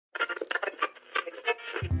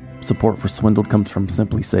Support for Swindled comes from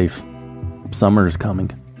Simply Safe. Summer is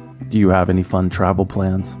coming. Do you have any fun travel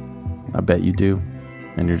plans? I bet you do.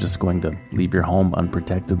 And you're just going to leave your home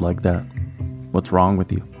unprotected like that? What's wrong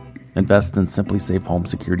with you? Invest in Simply Safe Home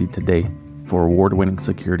Security today for award-winning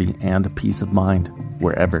security and peace of mind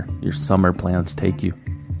wherever your summer plans take you.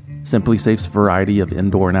 Simply Safe's variety of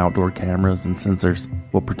indoor and outdoor cameras and sensors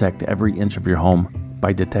will protect every inch of your home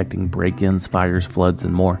by detecting break-ins, fires, floods,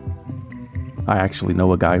 and more. I actually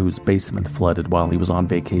know a guy whose basement flooded while he was on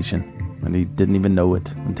vacation, and he didn't even know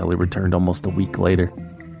it until he returned almost a week later.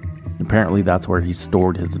 Apparently that's where he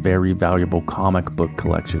stored his very valuable comic book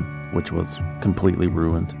collection, which was completely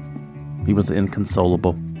ruined. He was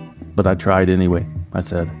inconsolable, but I tried anyway. I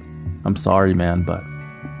said, "I'm sorry, man, but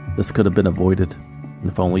this could have been avoided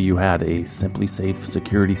if only you had a Simply Safe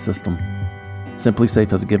security system." Simply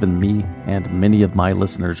Safe has given me and many of my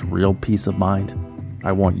listeners real peace of mind.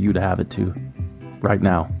 I want you to have it too. Right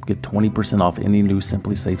now, get 20% off any new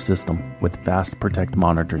Simply Safe system with Fast Protect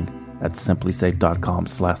monitoring at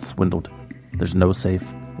simplysafe.com/swindled. There's no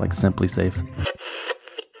safe like Simply Safe.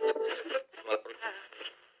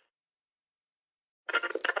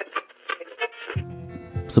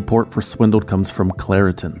 Support for Swindled comes from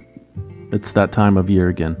Claritin. It's that time of year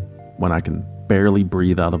again when I can barely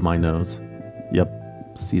breathe out of my nose. Yep,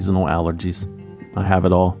 seasonal allergies. I have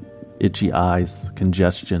it all. Itchy eyes,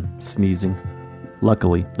 congestion, sneezing.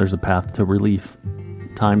 Luckily, there's a path to relief.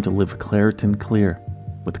 Time to live Claritin Clear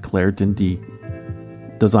with Claritin D.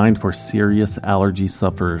 Designed for serious allergy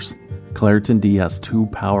sufferers, Claritin D has 2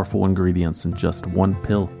 powerful ingredients in just 1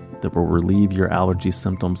 pill that will relieve your allergy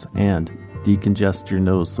symptoms and decongest your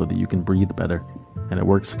nose so that you can breathe better. And it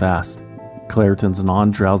works fast. Claritin's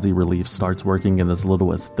non-drowsy relief starts working in as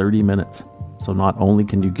little as 30 minutes. So not only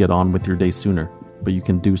can you get on with your day sooner, but you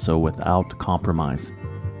can do so without compromise.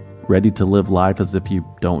 Ready to live life as if you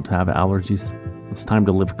don't have allergies? It's time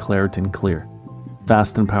to live Claritin Clear.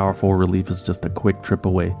 Fast and powerful relief is just a quick trip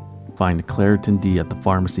away. Find Claritin D at the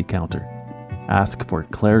pharmacy counter. Ask for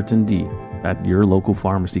Claritin D at your local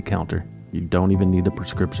pharmacy counter. You don't even need a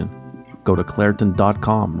prescription. Go to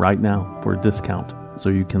Claritin.com right now for a discount so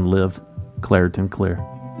you can live Claritin Clear.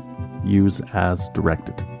 Use as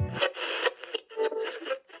directed.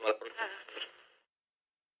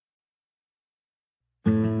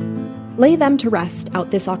 Lay Them to Rest,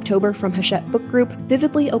 out this October from Hachette Book Group,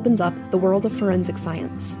 vividly opens up the world of forensic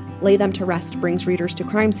science. Lay Them to Rest brings readers to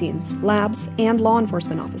crime scenes, labs, and law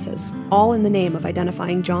enforcement offices, all in the name of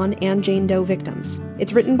identifying John and Jane Doe victims.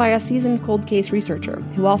 It's written by a seasoned cold case researcher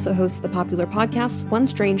who also hosts the popular podcasts One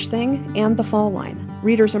Strange Thing and The Fall Line.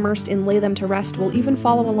 Readers immersed in Lay Them to Rest will even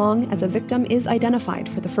follow along as a victim is identified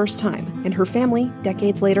for the first time, and her family,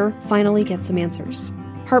 decades later, finally gets some answers.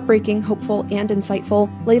 Heartbreaking, hopeful, and insightful,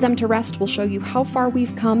 Lay Them to Rest will show you how far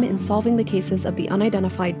we've come in solving the cases of the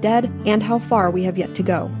unidentified dead and how far we have yet to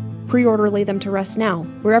go. Pre-order Lay Them to Rest now,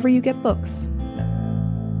 wherever you get books.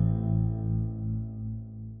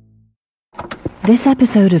 This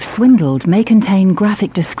episode of Swindled may contain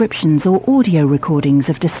graphic descriptions or audio recordings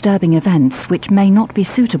of disturbing events which may not be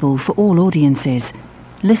suitable for all audiences.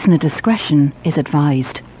 Listener discretion is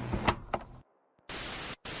advised.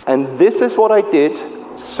 And this is what I did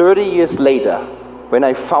 30 years later when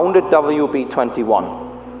I founded WB21.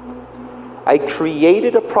 I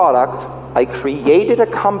created a product, I created a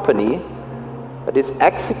company that is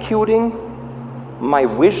executing my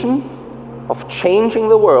vision of changing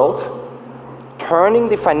the world, turning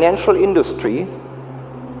the financial industry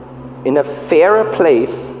in a fairer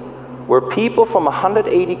place where people from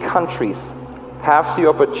 180 countries have the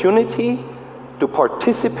opportunity to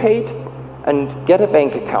participate and get a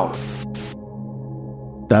bank account.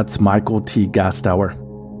 That's Michael T. Gastower,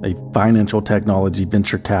 a financial technology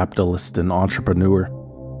venture capitalist and entrepreneur.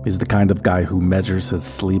 He's the kind of guy who measures his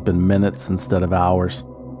sleep in minutes instead of hours.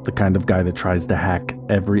 The kind of guy that tries to hack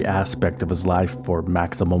every aspect of his life for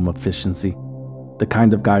maximum efficiency. The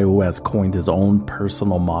kind of guy who has coined his own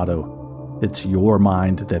personal motto. It's your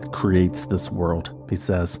mind that creates this world, he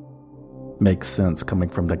says. Makes sense coming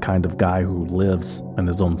from the kind of guy who lives in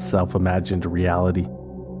his own self-imagined reality.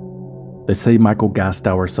 They say Michael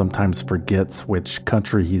Gastower sometimes forgets which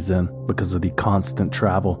country he's in because of the constant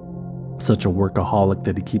travel. Such a workaholic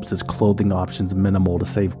that he keeps his clothing options minimal to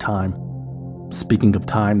save time. Speaking of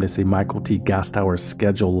time, they say Michael T. Gastower's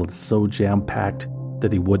schedule is so jam-packed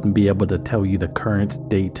that he wouldn't be able to tell you the current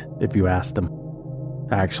date if you asked him.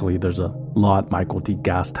 Actually, there's a lot Michael T.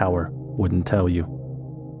 Gastower wouldn't tell you.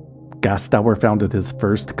 Gastower founded his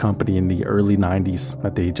first company in the early 90s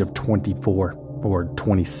at the age of 24. Or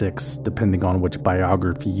 26, depending on which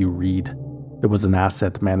biography you read. It was an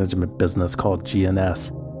asset management business called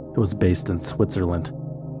GNS. It was based in Switzerland,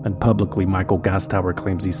 and publicly Michael Gastower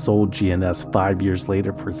claims he sold GNS 5 years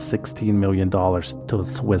later for $16 million to a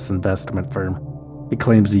Swiss investment firm. He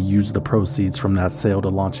claims he used the proceeds from that sale to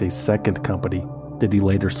launch a second company that he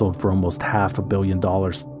later sold for almost $500 million,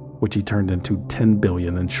 which he turned into $10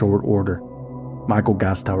 billion in short order. Michael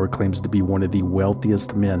Gastower claims to be one of the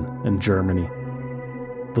wealthiest men in Germany.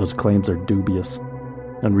 Those claims are dubious.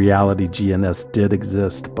 In reality, GNS did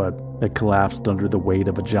exist, but it collapsed under the weight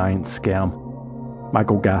of a giant scam.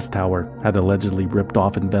 Michael Gastower had allegedly ripped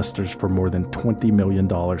off investors for more than $20 million.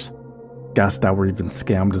 Gastower even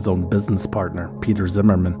scammed his own business partner, Peter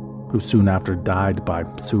Zimmerman, who soon after died by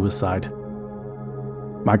suicide.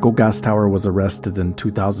 Michael Gastower was arrested in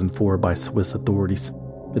 2004 by Swiss authorities.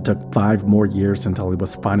 It took 5 more years until he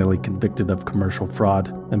was finally convicted of commercial fraud,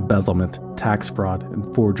 embezzlement, tax fraud,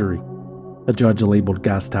 and forgery. A judge labeled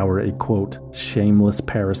Gastower a, quote, shameless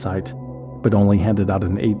parasite, but only handed out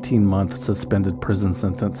an 18-month suspended prison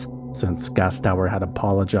sentence since Gastower had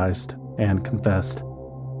apologized and confessed.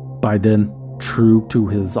 By then, true to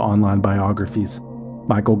his online biographies,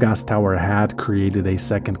 Michael Gastower had created a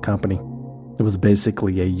second company. It was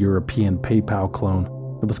basically a European PayPal clone.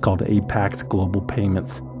 It was called Apax Global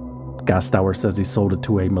Payments. Gastower says he sold it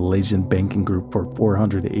to a Malaysian banking group for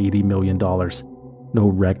 $480 million. No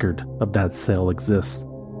record of that sale exists.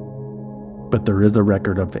 But there is a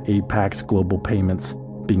record of Apax Global Payments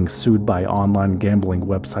being sued by online gambling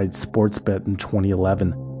website Sportsbet in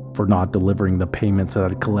 2011 for not delivering the payments it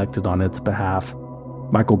had collected on its behalf.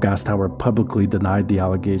 Michael Gastower publicly denied the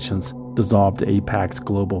allegations, dissolved Apax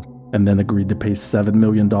Global, and then agreed to pay $7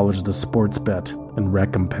 million to Sportsbet in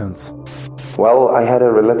recompense. Well, I had a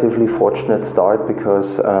relatively fortunate start because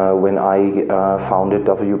when I founded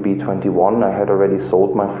WB21, I had already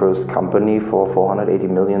sold my first company for $480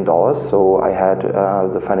 million. So I had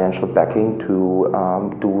the financial backing to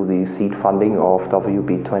do the seed funding of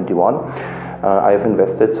WB21. I have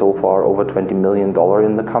invested so far over $20 million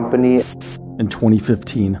in the company. In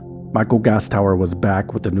 2015, Michael Gastower was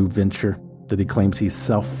back with a new venture that he claims he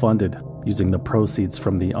self-funded using the proceeds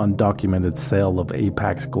from the undocumented sale of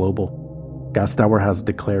Apax Global. Gastower has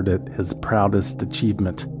declared it his proudest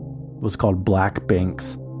achievement. It was called Black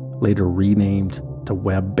Banks, later renamed to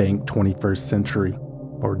Web Bank 21st Century,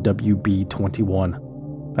 or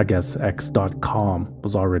WB21. I guess X.com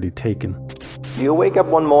was already taken. You wake up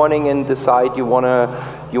one morning and decide you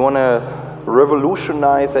wanna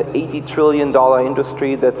revolutionize an $80 trillion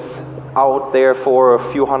industry that's out there for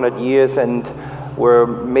a few hundred years and where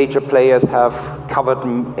major players have covered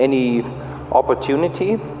any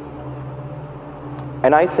opportunity?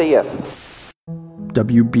 And I say yes.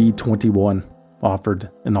 WB21 offered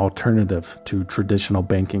an alternative to traditional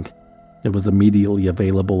banking. It was immediately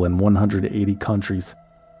available in 180 countries.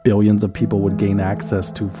 Billions of people would gain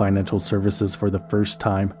access to financial services for the first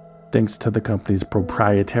time, thanks to the company's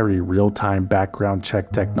proprietary real-time background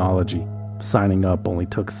check technology. Signing up only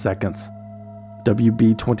took seconds.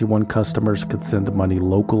 WB21 customers could send money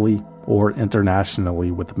locally or internationally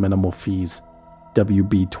with minimal fees.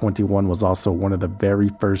 WB21 was also one of the very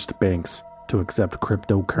first banks to accept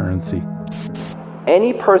cryptocurrency.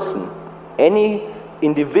 Any person, any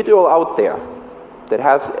individual out there that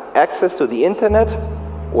has access to the internet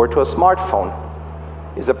or to a smartphone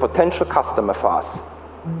is a potential customer for us.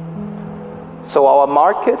 So our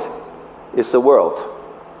market is the world.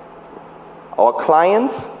 Our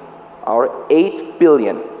clients are 8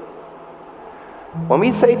 billion. When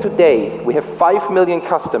we say today we have 5 million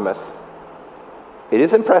customers, it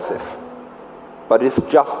is impressive, but it's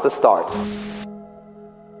just the start.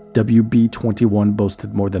 WB21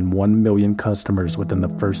 boasted more than 1 million customers within the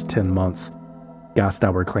first 10 months.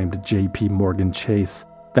 Gastower claimed JP Morgan Chase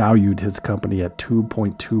valued his company at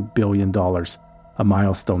 $2.2 billion, a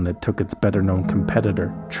milestone that took its better-known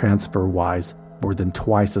competitor, TransferWise, more than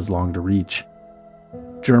twice as long to reach.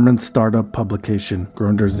 German startup publication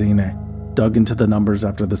Gründerzine dug into the numbers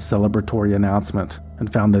after the celebratory announcement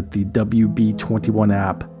and found that the WB21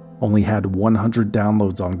 app only had 100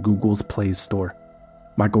 downloads on Google's Play Store.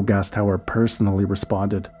 Michael Gastower personally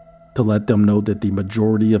responded to let them know that the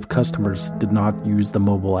majority of customers did not use the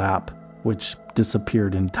mobile app, which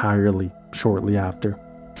disappeared entirely shortly after.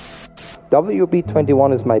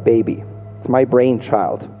 WB21 is my baby. It's my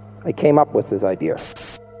brainchild. I came up with this idea.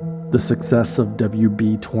 The success of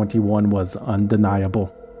WB21 was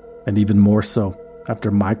undeniable, and even more so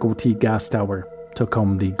after Michael T. Gastower took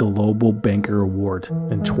home the Global Banker Award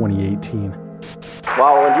in 2018.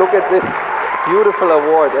 Wow, and look at this beautiful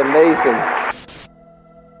award, amazing.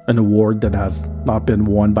 An award that has not been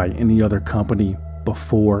won by any other company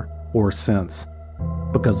before or since.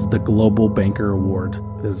 because the Global Banker Award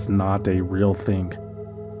is not a real thing.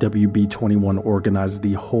 WB21 organized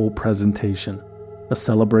the whole presentation, a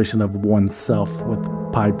celebration of oneself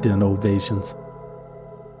with piped-in ovations.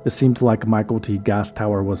 It seemed like Michael T.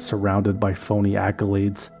 Gastower was surrounded by phony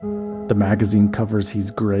accolades. The magazine covers he's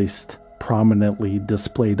graced, prominently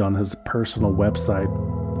displayed on his personal website,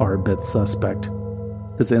 are a bit suspect.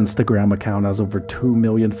 His Instagram account has over 2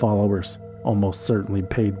 million followers, almost certainly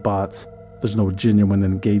paid bots. There's no genuine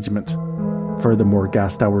engagement. Furthermore,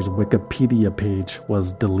 Gastower's Wikipedia page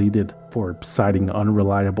was deleted for citing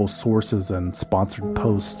unreliable sources and sponsored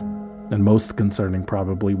posts. And most concerning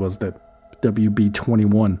probably was that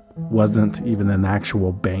WB21 wasn't even an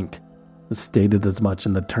actual bank. It stated as much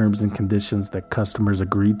in the terms and conditions that customers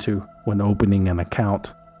agreed to when opening an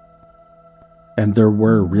account. And there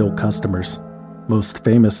were real customers, most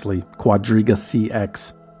famously Quadriga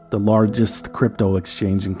CX, the largest crypto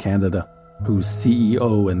exchange in Canada, whose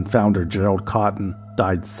CEO and founder Gerald Cotton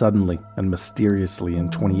died suddenly and mysteriously in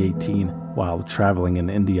 2018 while traveling in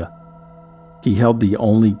India. He held the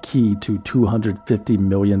only key to $250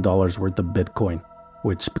 million worth of Bitcoin,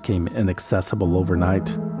 which became inaccessible overnight.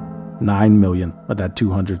 $9 million of that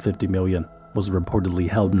 $250 million was reportedly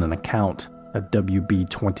held in an account at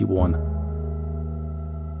WB21.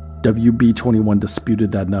 WB21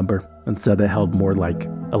 disputed that number and said it held more like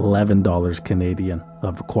 $11 Canadian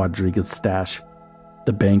of Quadriga's stash.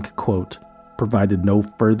 The bank, quote, provided no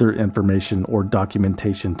further information or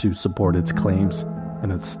documentation to support its claims,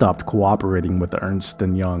 and it stopped cooperating with Ernst &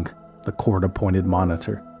 Young, the court-appointed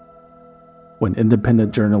monitor. When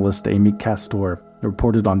independent journalist Amy Castor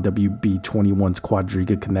reported on WB21's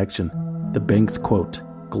Quadriga connection, the bank's, quote,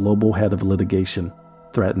 global head of litigation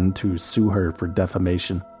threatened to sue her for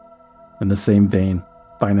defamation. In the same vein,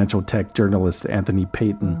 financial tech journalist Anthony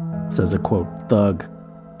Payton says a, quote, thug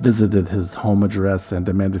visited his home address and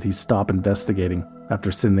demanded he stop investigating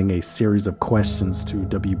after sending a series of questions to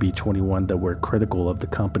WB21 that were critical of the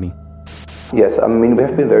company. Yes, I mean, we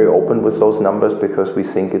have been very open with those numbers because we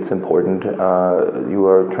think it's important. You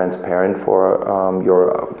are transparent for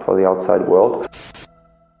the outside world.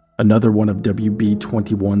 Another one of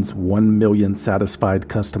WB21's 1 million satisfied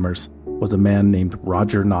customers was a man named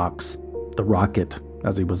Roger Knox. The Rocket,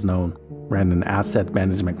 as he was known, ran an asset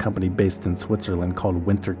management company based in Switzerland called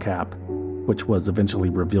WinterCap, which was eventually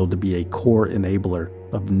revealed to be a core enabler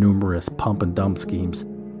of numerous pump and dump schemes.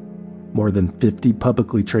 More than 50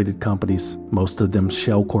 publicly traded companies, most of them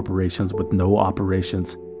shell corporations with no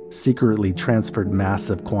operations, secretly transferred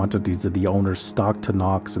massive quantities of the owner's stock to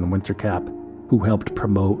Knox and WinterCap, who helped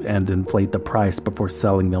promote and inflate the price before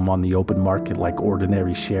selling them on the open market like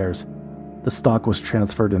ordinary shares. The stock was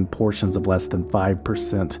transferred in portions of less than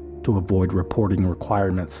 5% to avoid reporting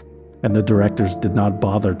requirements, and the directors did not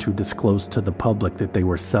bother to disclose to the public that they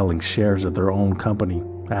were selling shares of their own company,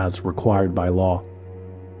 as required by law.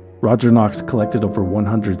 Roger Knox collected over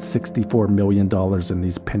 $164 million in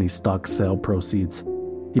these penny stock sale proceeds.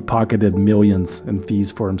 He pocketed millions in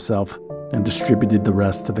fees for himself and distributed the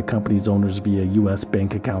rest to the company's owners via U.S.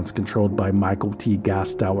 bank accounts controlled by Michael T.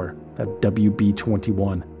 Gastower at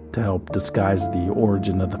WB21 to help disguise the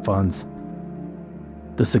origin of the funds.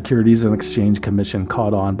 The Securities and Exchange Commission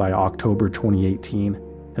caught on by October 2018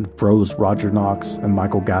 and froze Roger Knox and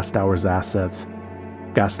Michael Gastower's assets.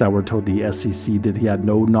 Gastower told the SEC that he had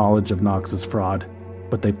no knowledge of Knox's fraud,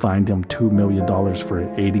 but they fined him $2 million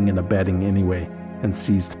for aiding and abetting anyway and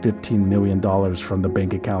seized $15 million from the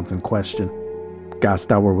bank accounts in question.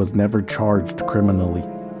 Gastower was never charged criminally.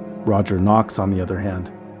 Roger Knox, on the other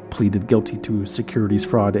hand, pleaded guilty to securities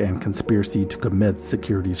fraud and conspiracy to commit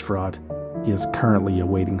securities fraud. He is currently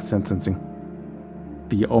awaiting sentencing.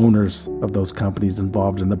 The owners of those companies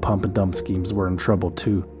involved in the pump and dump schemes were in trouble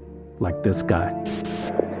too, like this guy.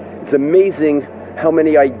 It's amazing how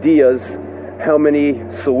many ideas, how many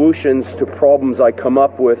solutions to problems I come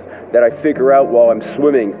up with that I figure out while I'm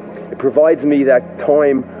swimming. It provides me that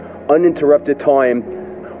time, uninterrupted time,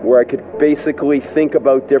 where I could basically think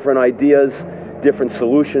about different ideas, different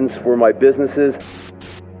solutions for my businesses.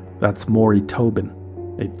 That's Maury Tobin,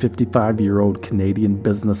 a 55-year-old Canadian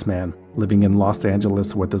businessman living in Los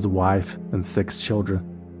Angeles with his wife and 6 children.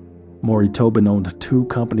 Maury Tobin owned 2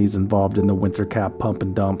 companies involved in the WinterCap pump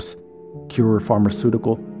and dumps, Cure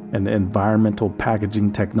Pharmaceutical and Environmental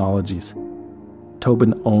Packaging Technologies.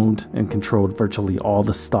 Tobin owned and controlled virtually all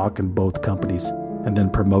the stock in both companies and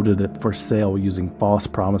then promoted it for sale using false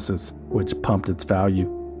promises, which pumped its value.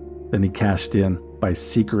 Then he cashed in by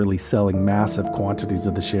secretly selling massive quantities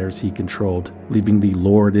of the shares he controlled, leaving the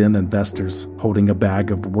lured-in investors holding a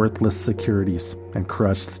bag of worthless securities and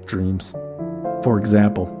crushed dreams. For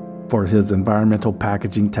example, For his environmental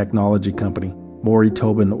packaging technology company, Maury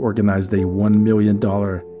Tobin organized a $1 million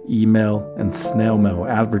email and snail mail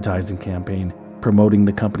advertising campaign promoting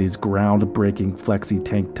the company's groundbreaking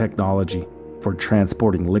flexi-tank technology for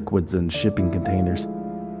transporting liquids in shipping containers.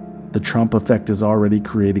 The Trump effect is already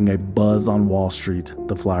creating a buzz on Wall Street,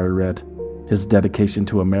 the flyer read. His dedication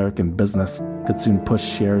to American business could soon push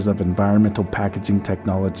shares of environmental packaging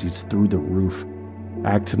technologies through the roof.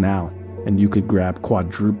 Act now, and you could grab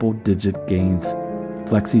quadruple-digit gains.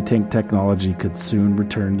 Flexi-tank technology could soon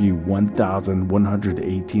return you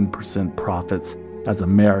 1,118% profits as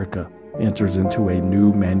America enters into a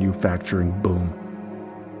new manufacturing boom.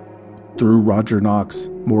 Through Roger Knox,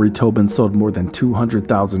 Maury Tobin sold more than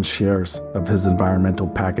 200,000 shares of his environmental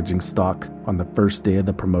packaging stock on the first day of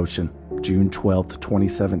the promotion, June 12,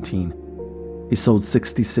 2017. He sold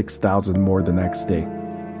 66,000 more the next day.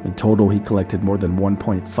 In total, he collected more than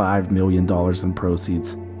 $1.5 million in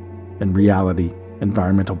proceeds. In reality,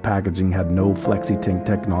 environmental packaging had no flexi-tank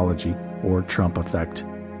technology or Trump effect.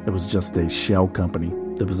 It was just a shell company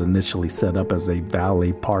that was initially set up as a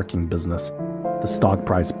valet parking business. The stock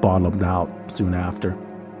price bottomed out soon after.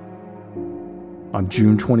 On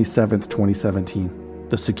June 27, 2017,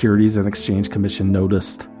 the Securities and Exchange Commission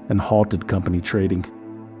noticed and halted company trading.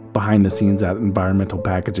 Behind the scenes at Environmental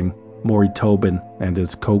Packaging, Maury Tobin and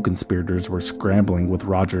his co-conspirators were scrambling with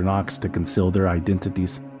Roger Knox to conceal their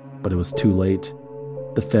identities, but it was too late.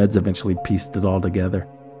 The feds eventually pieced it all together.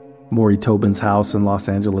 Maury Tobin's house in Los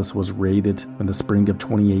Angeles was raided in the spring of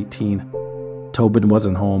 2018. Tobin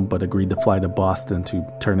wasn't home but agreed to fly to Boston to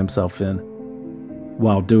turn himself in.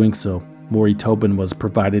 While doing so, Maury Tobin was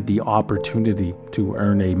provided the opportunity to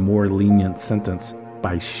earn a more lenient sentence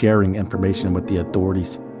by sharing information with the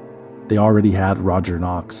authorities. They already had Roger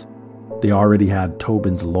Knox. They already had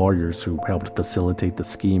Tobin's lawyers who helped facilitate the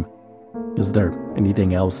scheme. Is there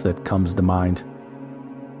anything else that comes to mind?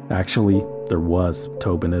 Actually, there was,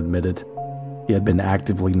 Tobin admitted. He had been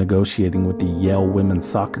actively negotiating with the Yale women's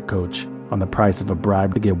soccer coach on the price of a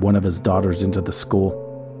bribe to get one of his daughters into the school.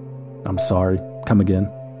 I'm sorry, come again?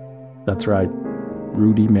 That's right,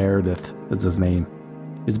 Rudy Meredith is his name.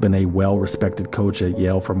 He's been a well-respected coach at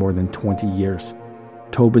Yale for more than 20 years.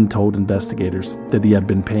 Tobin told investigators that he had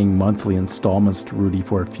been paying monthly installments to Rudy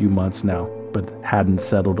for a few months now, but hadn't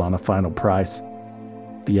settled on a final price.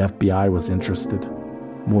 The FBI was interested.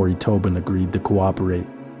 Maury Tobin agreed to cooperate.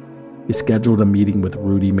 He scheduled a meeting with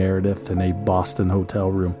Rudy Meredith in a Boston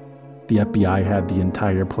hotel room. The FBI had the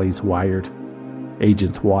entire place wired.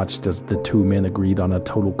 Agents watched as the two men agreed on a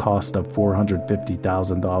total cost of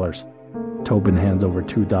 $450,000. Tobin hands over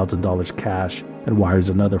 $2,000 cash and wires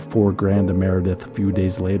another $4,000 to Meredith a few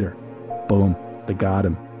days later. Boom, they got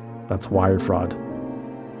him. That's wire fraud.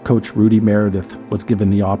 Coach Rudy Meredith was given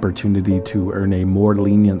the opportunity to earn a more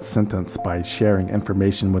lenient sentence by sharing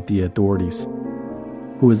information with the authorities.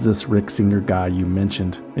 Who is this Rick Singer guy you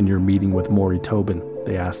mentioned in your meeting with Maury Tobin?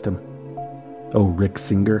 They asked him. Oh, Rick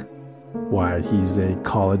Singer? Why, he's a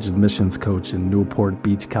college admissions coach in Newport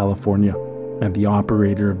Beach, California, and the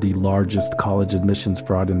operator of the largest college admissions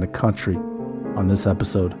fraud in the country on this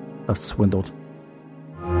episode of Swindled.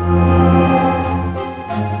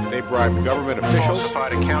 They bribed government officials,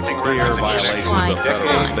 clear violations of federal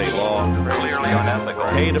and state law,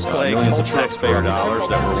 pay to play kids of taxpayer dollars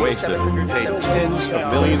that were wasted, paid tens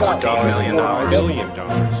of millions of dollars, $1 billion,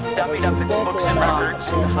 dummied up its books and records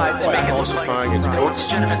to hide by falsifying its books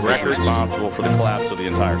and records, responsible for the collapse of the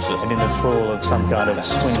entire system. In this role of some kind of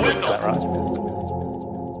swindle, is that right?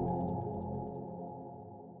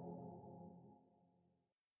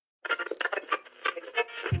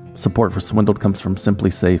 Support for Swindled comes from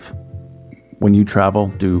Simply Safe. When you travel,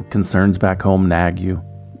 do concerns back home nag you?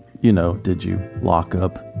 You know, did you lock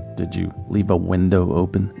up? Did you leave a window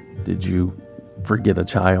open? Did you forget a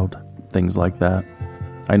child? Things like that.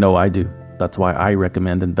 I know I do. That's why I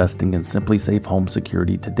recommend investing in Simply Safe Home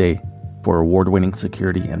Security today for award-winning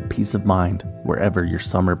security and peace of mind wherever your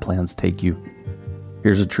summer plans take you.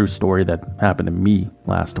 Here's a true story that happened to me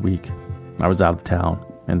last week. I was out of town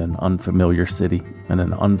in an unfamiliar city, in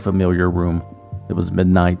an unfamiliar room. It was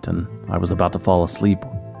midnight and I was about to fall asleep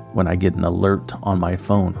when I get an alert on my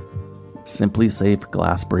phone. Simply Safe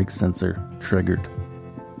glass break sensor triggered.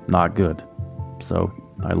 Not good. So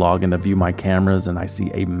I log in to view my cameras and I see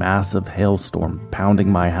a massive hailstorm pounding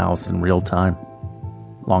my house in real time.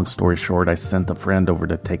 Long story short, I sent a friend over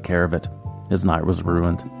to take care of it. His night was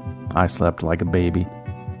ruined. I slept like a baby.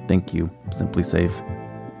 Thank you, Simply Safe.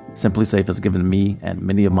 Simply Safe has given me and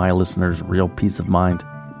many of my listeners real peace of mind.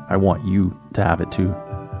 I want you to have it too.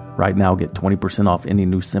 Right now, get 20% off any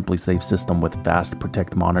new Simply Safe system with Fast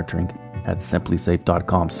Protect monitoring. at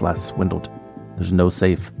simplysafe.com/swindled. There's no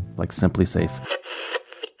safe like Simply Safe.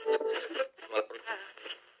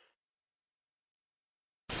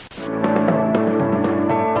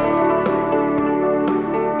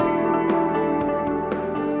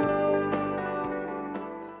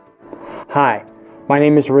 Hi, my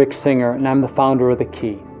name is Rick Singer, and I'm the founder of The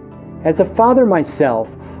Key. As a father myself,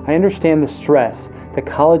 I understand the stress the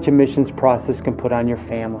college admissions process can put on your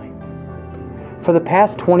family. For the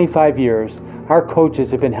past 25 years, our coaches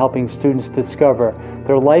have been helping students discover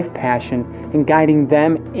their life passion and guiding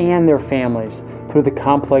them and their families through the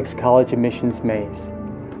complex college admissions maze.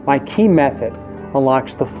 My Key method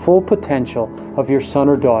unlocks the full potential of your son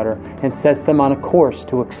or daughter and sets them on a course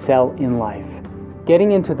to excel in life.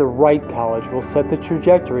 Getting into the right college will set the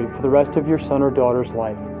trajectory for the rest of your son or daughter's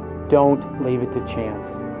life. Don't leave it to chance.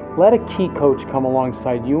 Let a Key coach come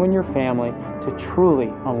alongside you and your family to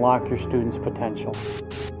truly unlock your students' potential.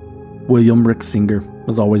 William Rick Singer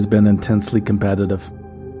has always been intensely competitive.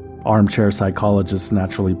 Armchair psychologists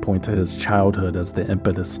naturally point to his childhood as the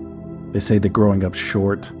impetus. They say that growing up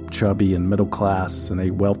short, chubby, and middle class in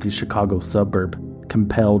a wealthy Chicago suburb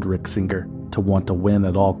compelled Rick Singer to want to win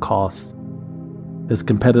at all costs. His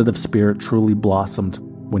competitive spirit truly blossomed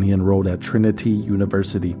when he enrolled at Trinity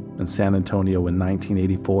University in San Antonio in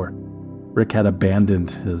 1984. Rick had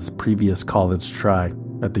abandoned his previous college try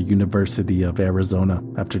at the University of Arizona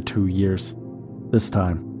after 2 years. This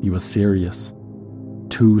time, he was serious.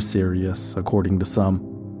 Too serious, according to some.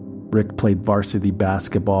 Rick played varsity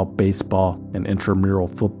basketball, baseball, and intramural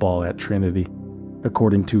football at Trinity.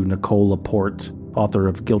 According to Nicole Laporte, author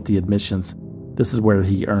of Guilty Admissions, this is where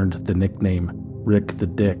he earned the nickname Rick the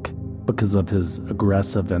Dick because of his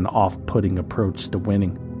aggressive and off-putting approach to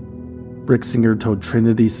winning. Rick Singer told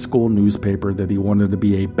Trinity's school newspaper that he wanted to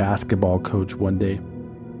be a basketball coach one day.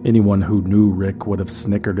 Anyone who knew Rick would have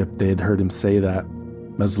snickered if they had heard him say that.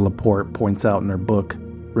 As Laporte points out in her book,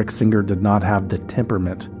 Rick Singer did not have the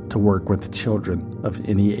temperament to work with children of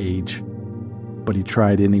any age. But he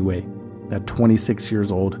tried anyway. At 26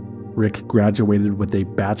 years old, Rick graduated with a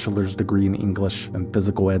bachelor's degree in English and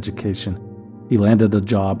physical education. He landed a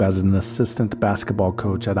job as an assistant basketball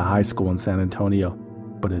coach at a high school in San Antonio,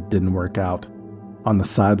 but it didn't work out. On the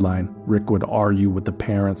sideline, Rick would argue with the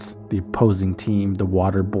parents, the opposing team, the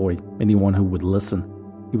water boy, anyone who would listen.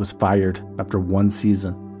 He was fired after 1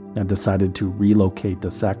 season and decided to relocate to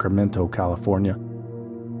Sacramento, California.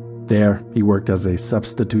 There, he worked as a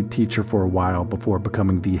substitute teacher for a while before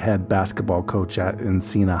becoming the head basketball coach at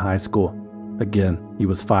Encina High School. Again, he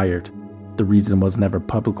was fired. The reason was never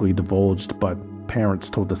publicly divulged, but parents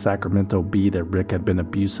told the Sacramento Bee that Rick had been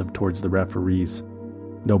abusive towards the referees.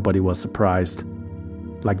 Nobody was surprised.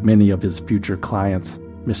 Like many of his future clients,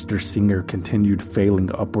 Mr. Singer continued failing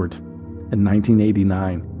upward. In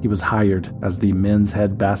 1989, he was hired as the men's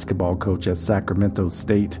head basketball coach at Sacramento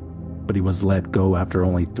State, but he was let go after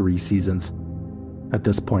only 3 seasons. At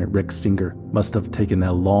this point, Rick Singer must have taken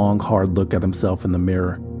a long, hard look at himself in the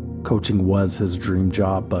mirror. Coaching was his dream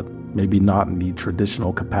job, but maybe not in the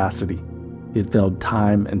traditional capacity. He had failed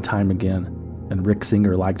time and time again, and Rick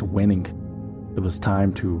Singer liked winning. It was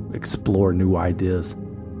time to explore new ideas.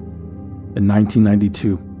 In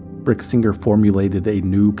 1992, Rick Singer formulated a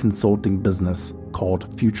new consulting business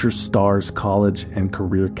called Future Stars College and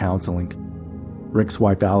Career Counseling. Rick's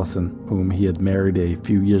wife Allison, whom he had married a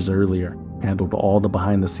few years earlier, handled all the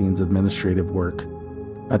behind-the-scenes administrative work.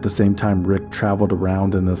 At the same time, Rick traveled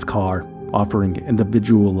around in his car, offering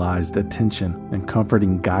individualized attention and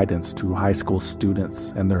comforting guidance to high school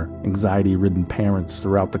students and their anxiety-ridden parents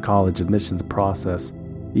throughout the college admissions process.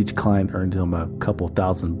 Each client earned him a couple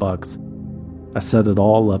 $1,000. I set it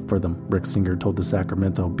all up for them, Rick Singer told the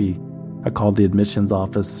Sacramento Bee. I called the admissions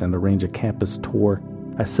office and arranged a campus tour.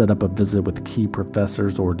 I set up a visit with key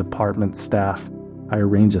professors or department staff. I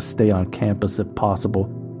arranged a stay on campus if possible.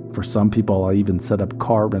 For some people, I even set up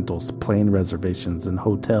car rentals, plane reservations, and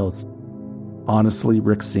hotels. Honestly,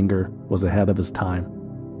 Rick Singer was ahead of his time.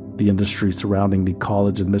 The industry surrounding the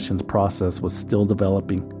college admissions process was still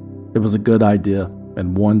developing. It was a good idea,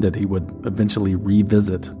 and one that he would eventually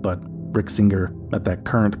revisit, but Rick Singer, at that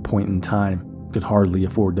current point in time, could hardly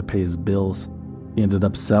afford to pay his bills. He ended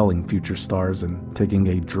up selling Future Stars and taking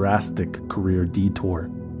a drastic career detour.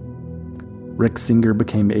 Rick Singer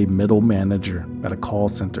became a middle manager at a call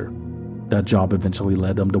center. That job eventually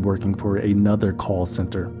led him to working for another call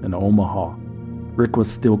center in Omaha. Rick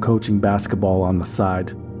was still coaching basketball on the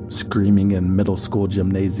side, screaming in middle school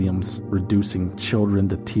gymnasiums, reducing children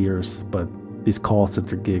to tears, but these call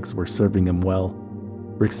center gigs were serving him well.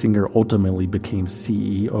 Rick Singer ultimately became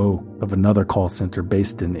CEO of another call center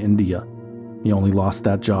based in India. He only lost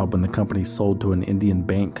that job when the company sold to an Indian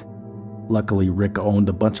bank. Luckily, Rick owned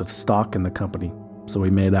a bunch of stock in the company, so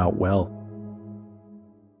he made out well.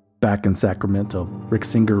 Back in Sacramento, Rick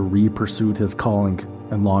Singer re-pursued his calling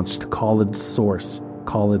and launched College Source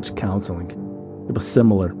College Counseling. It was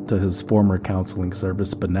similar to his former counseling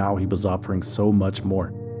service, but now he was offering so much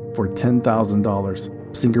more. For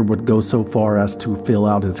 $10,000, Singer would go so far as to fill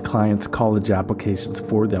out his clients' college applications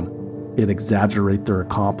for them. He'd exaggerate their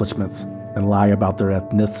accomplishments and lie about their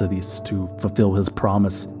ethnicities to fulfill his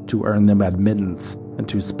promise to earn them admittance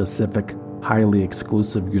into specific, highly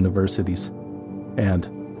exclusive universities. And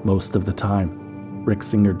most of the time, Rick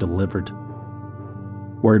Singer delivered.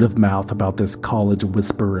 Word of mouth about this college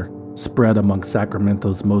whisperer spread among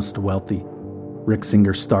Sacramento's most wealthy. Rick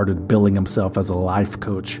Singer started billing himself as a life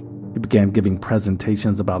coach. He began giving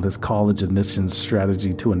presentations about his college admissions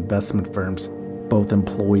strategy to investment firms. Both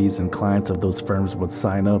employees and clients of those firms would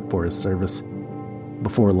sign up for his service.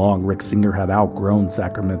 Before long, Rick Singer had outgrown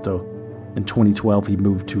Sacramento. In 2012, he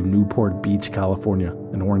moved to Newport Beach, California,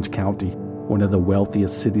 in Orange County, one of the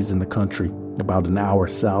wealthiest cities in the country, about an hour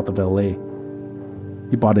south of LA.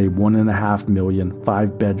 He bought a $1.5 million,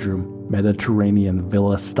 5-bedroom, Mediterranean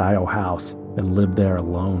villa-style house and lived there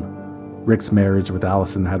alone. Rick's marriage with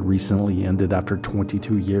Allison had recently ended after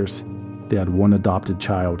 22 years. They had one adopted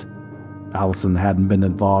child. Allison hadn't been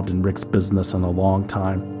involved in Rick's business in a long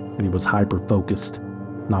time, and he was hyper-focused.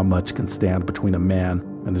 Not much can stand between a man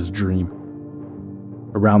and his dream.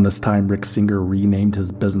 Around this time, Rick Singer renamed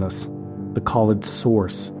his business. The College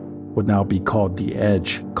Source would now be called the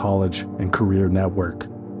Edge College and Career Network,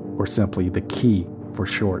 or simply the Key for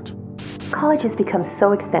short. College has become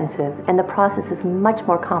so expensive, and the process is much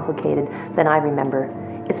more complicated than I remember.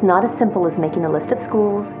 It's not as simple as making a list of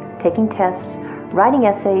schools, taking tests, writing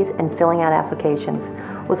essays, and filling out applications.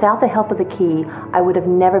 Without the help of the Key, I would have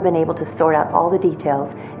never been able to sort out all the details,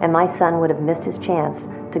 and my son would have missed his chance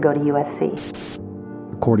to go to USC.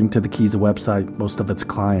 According to the Key's website, most of its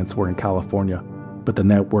clients were in California, but the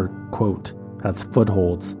network, quote, has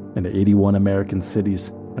footholds in 81 American cities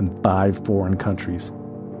and 5 foreign countries,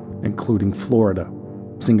 including Florida.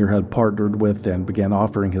 Singer had partnered with and began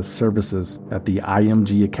offering his services at the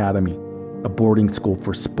IMG Academy, a boarding school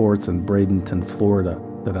for sports in Bradenton, Florida,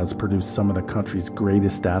 that has produced some of the country's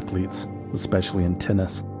greatest athletes, especially in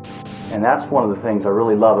tennis. And that's one of the things I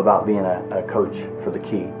really love about being a coach for the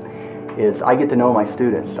Key, is I get to know my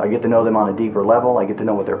students. I get to know them on a deeper level. I get to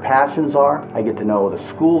know what their passions are. I get to know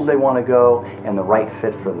the schools they want to go and the right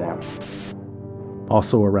fit for them.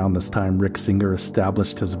 Also around this time, Rick Singer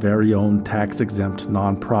established his very own tax-exempt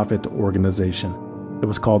nonprofit organization. It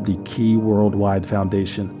was called the Key Worldwide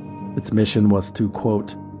Foundation. Its mission was to,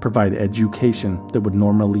 quote, provide education that would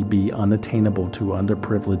normally be unattainable to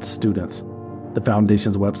underprivileged students. The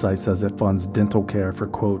foundation's website says it funds dental care for,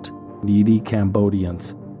 quote, needy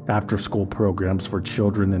Cambodians, after-school programs for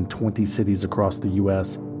children in 20 cities across the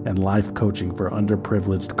U.S., and life coaching for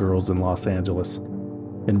underprivileged girls in Los Angeles.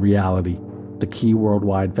 In reality, the Key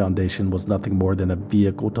Worldwide Foundation was nothing more than a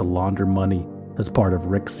vehicle to launder money as part of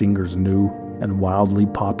Rick Singer's new and wildly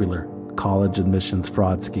popular college admissions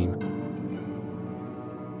fraud scheme.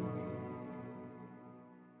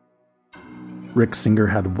 Rick Singer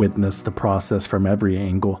had witnessed the process from every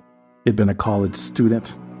angle. He'd been a college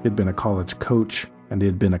student, he'd been a college coach, and he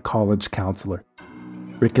had been a college counselor.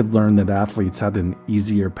 Rick had learned that athletes had an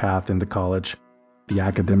easier path into college. The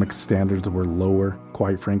academic standards were lower,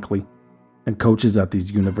 quite frankly, and coaches at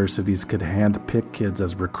these universities could hand-pick kids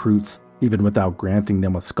as recruits even without granting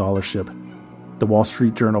them a scholarship. The Wall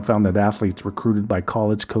Street Journal found that athletes recruited by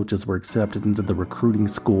college coaches were accepted into the recruiting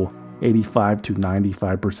school 85 to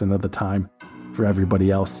 95% of the time. For everybody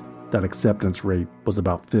else, that acceptance rate was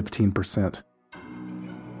about 15%.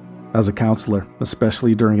 As a counselor,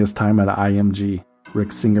 especially during his time at IMG,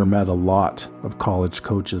 Rick Singer met a lot of college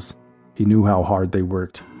coaches. He knew how hard they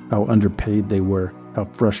worked, how underpaid they were, how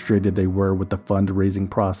frustrated they were with the fundraising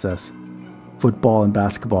process. Football and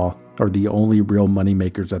basketball are the only real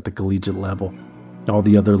moneymakers at the collegiate level. All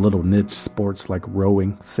the other little niche sports like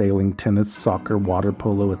rowing, sailing, tennis, soccer, water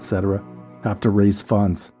polo, etc. have to raise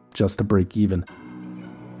funds just to break even.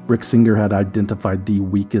 Rick Singer had identified the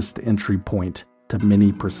weakest entry point to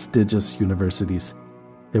many prestigious universities.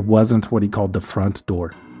 It wasn't what he called the front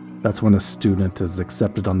door. That's when a student is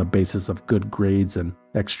accepted on the basis of good grades and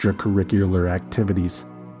extracurricular activities.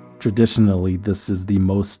 Traditionally, this is the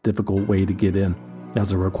most difficult way to get in,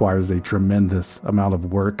 as it requires a tremendous amount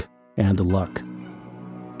of work and luck.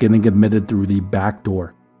 Getting admitted through the back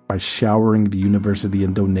door by showering the university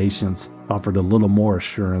in donations offered a little more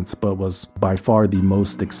assurance, but was by far the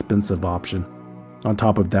most expensive option. On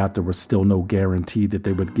top of that, there was still no guarantee that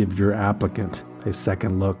they would give your applicant a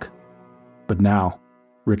second look. But now,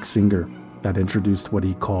 Rick Singer had introduced what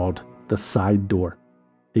he called the side door.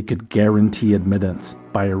 He could guarantee admittance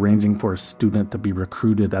by arranging for a student to be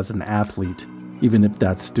recruited as an athlete, even if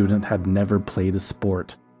that student had never played a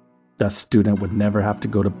sport. That student would never have to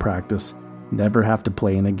go to practice, never have to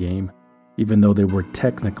play in a game, even though they were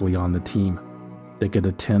technically on the team. They could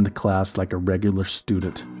attend class like a regular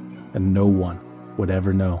student, and no one would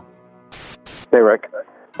ever know. Hey, Rick.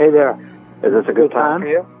 Hey there. Is this a good time for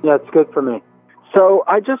you? Yeah, it's good for me. So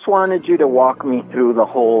I just wanted you to walk me through the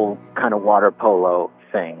whole kind of water polo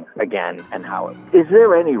thing again and how it... Is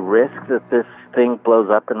there any risk that this thing blows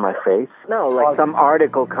up in my face? No, like some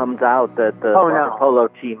article comes out that the water polo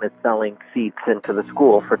team is selling seats into the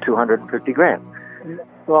school for $250,000.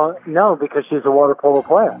 Well, no, because she's a water polo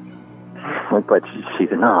player. But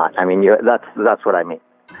she's not. I mean, that's what I mean.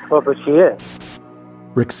 Well, but she is.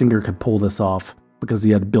 Rick Singer could pull this off because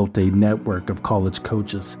he had built a network of college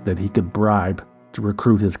coaches that he could bribe to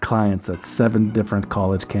recruit his clients at 7 different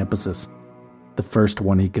college campuses. The first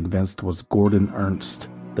one he convinced was Gordon Ernst,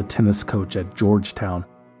 the tennis coach at Georgetown,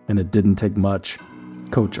 and it didn't take much.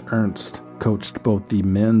 Coach Ernst coached both the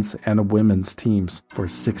men's and women's teams for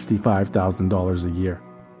 $65,000 a year.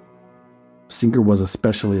 Singer was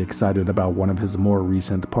especially excited about one of his more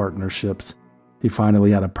recent partnerships. He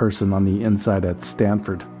finally had a person on the inside at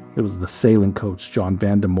Stanford. It was the sailing coach, John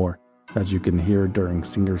Vandemore, as you can hear during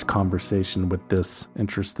Singer's conversation with this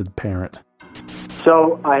interested parent.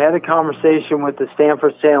 So I had a conversation with the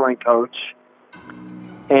Stanford sailing coach,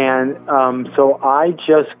 and so I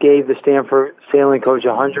just gave the Stanford sailing coach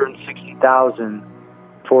 $160,000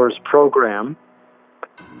 for his program.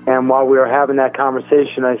 And while we were having that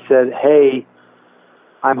conversation, I said, "Hey,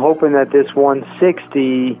 I'm hoping that this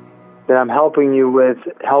 160 that I'm helping you with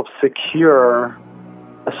helps secure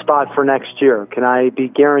a spot for next year. Can I be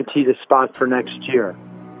guaranteed a spot for next year?"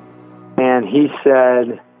 And he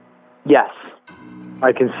said, "Yes.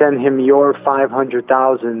 I can send him your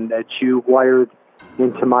 $500,000 that you wired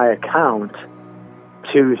into my account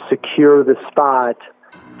to secure the spot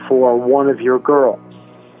for one of your girls."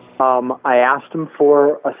 I asked him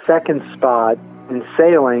for a second spot in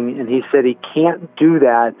sailing, and he said he can't do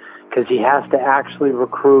that because he has to actually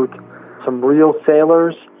recruit some real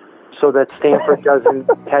sailors so that Stanford doesn't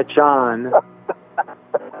catch on.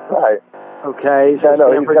 Right. Okay? So yeah,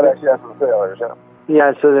 no, he's got to actually have some sailors, yeah.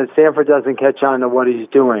 Yeah, so that Stanford doesn't catch on to what he's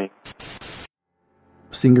doing.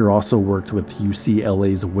 Singer also worked with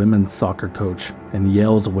UCLA's women's soccer coach and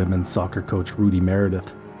Yale's women's soccer coach Rudy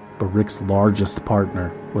Meredith, but Rick's largest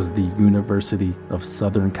partner was the University of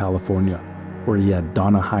Southern California, where he had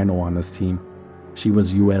Donna Heinel on his team. She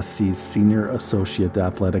was USC's Senior Associate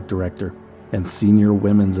Athletic Director and Senior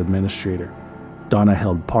Women's Administrator. Donna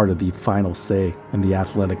held part of the final say in the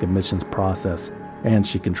athletic admissions process, and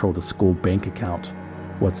she controlled a school bank account.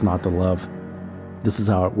 What's not to love? This is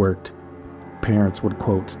how it worked. Parents would,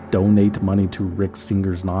 quote, donate money to Rick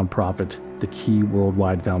Singer's nonprofit, the Key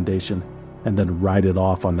Worldwide Foundation, and then write it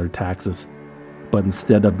off on their taxes. But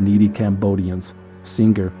instead of needy Cambodians,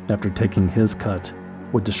 Singer, after taking his cut,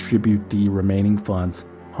 would distribute the remaining funds,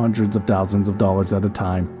 hundreds of thousands of dollars at a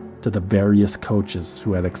time, to the various coaches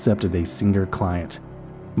who had accepted a Singer client.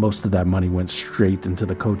 Most of that money went straight into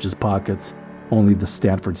the coaches' pockets. Only the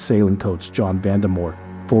Stanford sailing coach, John Vandemore,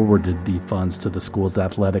 forwarded the funds to the school's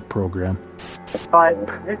athletic program. But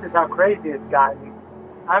this is how crazy it's gotten.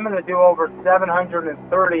 I'm going to do over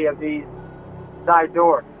 730 of these side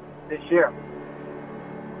doors this year.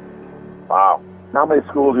 Wow. How many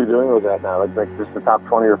schools are you doing with that now? Like just the top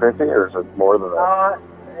 20 or 50, or is it more than that?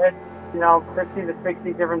 It's, 50 to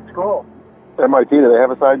 60 different schools. MIT, do they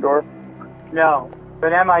have a side door? No,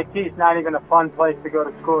 but MIT is not even a fun place to go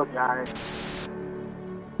to school, Johnny.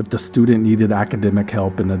 If the student needed academic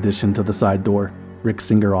help in addition to the side door, Rick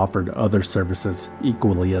Singer offered other services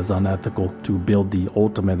equally as unethical to build the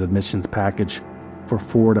ultimate admissions package. For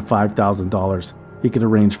 $4,000 to $5,000, he could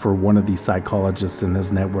arrange for one of the psychologists in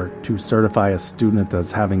his network to certify a student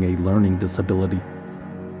as having a learning disability.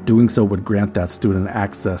 Doing so would grant that student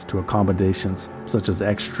access to accommodations, such as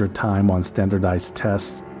extra time on standardized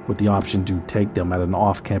tests, with the option to take them at an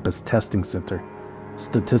off-campus testing center.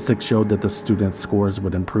 Statistics showed that the students' scores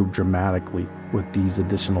would improve dramatically with these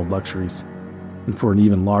additional luxuries. And for an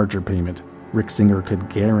even larger payment, Rick Singer could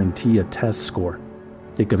guarantee a test score.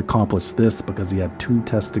 He could accomplish this because he had 2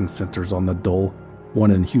 testing centers on the dole, one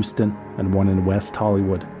in Houston and one in West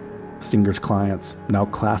Hollywood. Singer's clients, now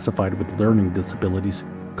classified with learning disabilities,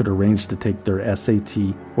 could arrange to take their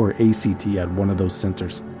SAT or ACT at one of those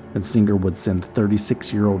centers, and Singer would send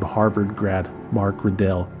 36-year-old Harvard grad Mark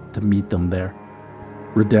Riddell to meet them there.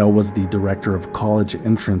 Riddell was the director of college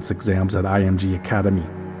entrance exams at IMG Academy.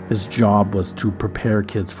 His job was to prepare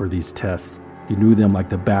kids for these tests. He knew them like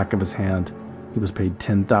the back of his hand. He was paid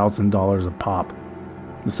 $10,000 a pop.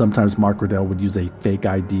 Sometimes Mark Riddell would use a fake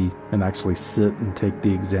ID and actually sit and take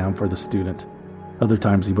the exam for the student. Other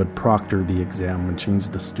times he would proctor the exam and change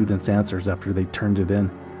the student's answers after they turned it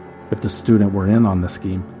in. If the student were in on the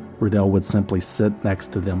scheme, Riddell would simply sit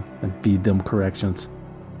next to them and feed them corrections.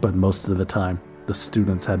 But most of the time, the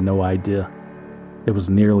students had no idea. It was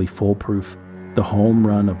nearly foolproof. The home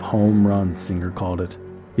run of home runs, Singer called it.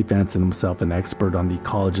 He fancied himself an expert on the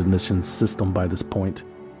college admissions system by this point.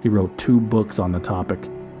 He wrote 2 books on the topic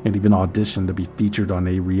and even auditioned to be featured on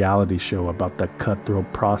a reality show about the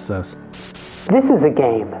cutthroat process. This is a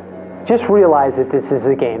game. Just realize that this is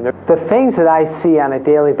a game. The things that I see on a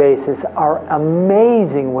daily basis are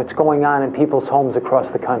amazing what's going on in people's homes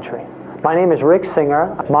across the country. My name is Rick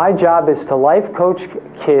Singer. My job is to life coach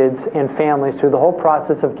kids and families through the whole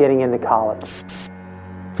process of getting into college.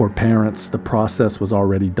 For parents, the process was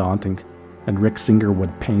already daunting, and Rick Singer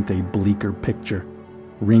would paint a bleaker picture,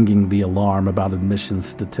 ringing the alarm about admissions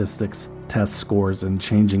statistics, test scores, and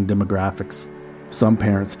changing demographics. Some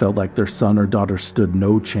parents felt like their son or daughter stood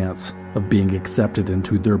no chance of being accepted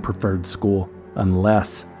into their preferred school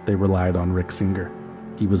unless they relied on Rick Singer.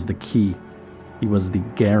 He was the key. He was the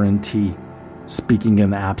guarantee, speaking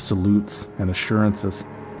in absolutes and assurances,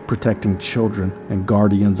 protecting children and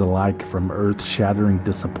guardians alike from earth-shattering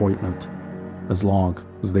disappointment, as long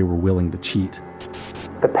as they were willing to cheat.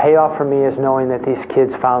 The payoff for me is knowing that these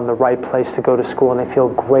kids found the right place to go to school and they feel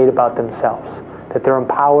great about themselves, that they're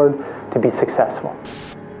empowered to be successful.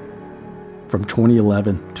 From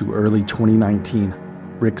 2011 to early 2019,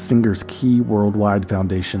 Rick Singer's Key Worldwide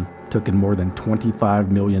Foundation took in more than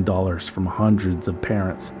 $25 million from hundreds of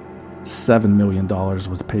parents. $7 million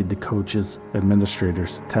was paid to coaches,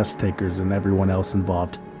 administrators, test takers, and everyone else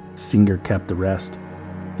involved. Singer kept the rest.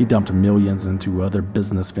 He dumped millions into other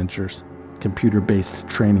business ventures, computer-based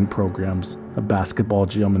training programs, a basketball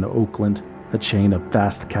gym in Oakland, a chain of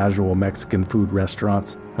fast casual Mexican food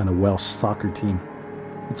restaurants, and a Welsh soccer team.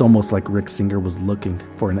 It's almost like Rick Singer was looking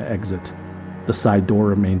for an exit. The side door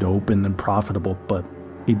remained open and profitable, but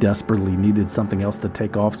he desperately needed something else to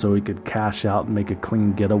take off so he could cash out and make a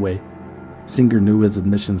clean getaway. Singer knew his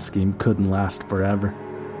admissions scheme couldn't last forever.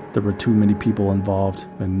 There were too many people involved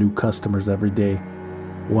and new customers every day.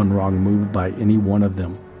 One wrong move by any one of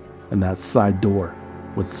them, and that side door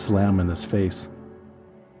would slam in his face.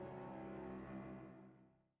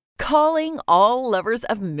 Calling all lovers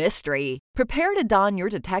of mystery. Prepare to don your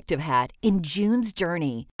detective hat in June's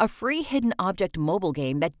Journey, a free hidden object mobile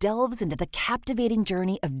game that delves into the captivating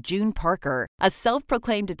journey of June Parker, a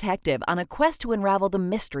self-proclaimed detective on a quest to unravel the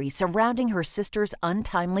mystery surrounding her sister's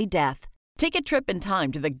untimely death. Take a trip in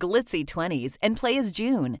time to the glitzy 20s and play as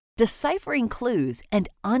June, deciphering clues and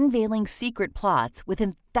unveiling secret plots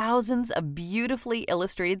within thousands of beautifully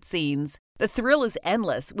illustrated scenes. The thrill is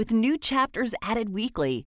endless with new chapters added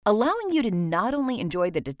weekly, allowing you to not only enjoy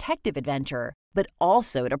the detective adventure, but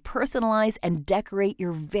also to personalize and decorate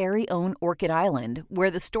your very own Orchid Island where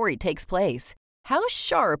the story takes place. How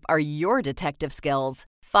sharp are your detective skills?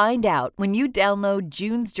 Find out when you download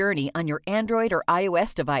June's Journey on your Android or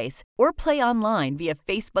iOS device or play online via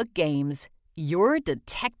Facebook Games. Your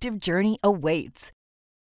detective journey awaits.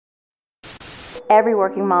 Every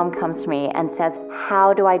working mom comes to me and says,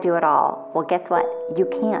 how do I do it all? Well, guess what? You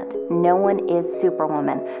can't. No one is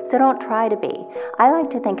Superwoman, so don't try to be. I like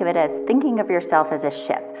to think of it as thinking of yourself as a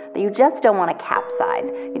ship that you just don't want to capsize.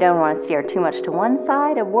 You don't want to steer too much to one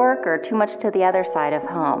side of work or too much to the other side of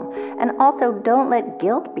home. And also, don't let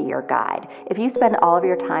guilt be your guide. If you spend all of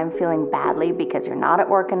your time feeling badly because you're not at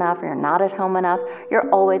work enough or you're not at home enough, you're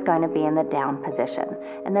always going to be in the down position.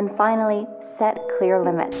 And then finally, set clear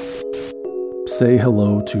limits. Say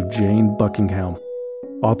hello to Jane Buckingham,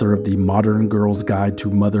 author of The Modern Girl's Guide to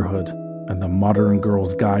Motherhood and The Modern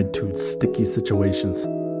Girl's Guide to Sticky Situations.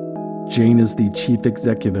 Jane is the chief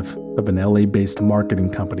executive of an LA-based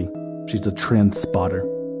marketing company. She's a trend spotter,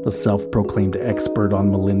 a self-proclaimed expert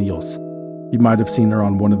on millennials. You might have seen her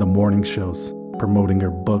on one of the morning shows, promoting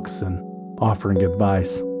her books and offering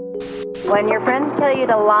advice. When your friends tell you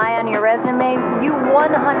to lie on your resume, you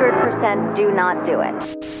 100% do not do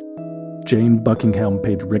it. Jane Buckingham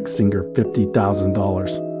paid Rick Singer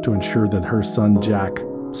 $50,000 to ensure that her son Jack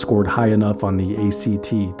scored high enough on the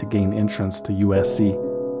ACT to gain entrance to USC.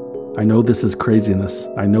 I know this is craziness,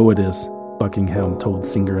 I know it is, Buckingham told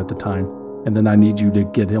Singer at the time, and then I need you to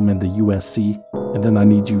get him into USC. And then I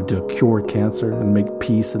need you to cure cancer and make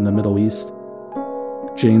peace in the Middle East.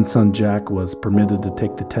 Jane's son Jack was permitted to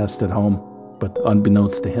take the test at home, but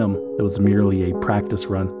unbeknownst to him, it was merely a practice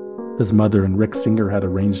run. His mother and Rick Singer had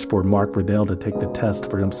arranged for Mark Riddell to take the test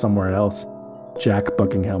for him somewhere else. Jack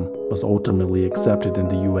Buckingham was ultimately accepted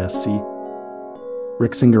into USC.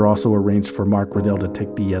 Rick Singer also arranged for Mark Riddell to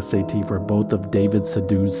take the SAT for both of David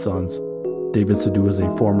Sadoo's sons. David Sadoo is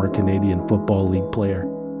a former Canadian Football League player.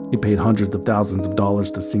 He paid hundreds of thousands of dollars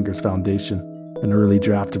to Singer's foundation. An early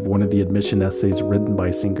draft of one of the admission essays written by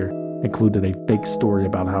Singer included a fake story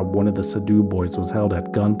about how one of the Sadoo boys was held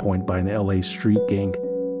at gunpoint by an LA street gang,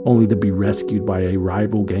 only to be rescued by a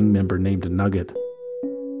rival gang member named Nugget.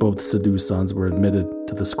 Both Sadoo's sons were admitted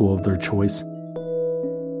to the school of their choice.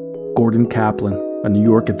 Gordon Kaplan, a New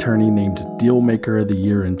York attorney named Dealmaker of the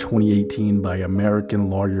Year in 2018 by American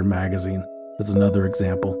Lawyer magazine, is another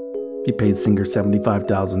example. He paid Singer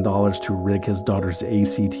 $75,000 to rig his daughter's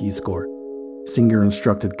ACT score. Singer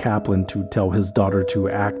instructed Kaplan to tell his daughter to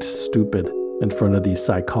act stupid in front of the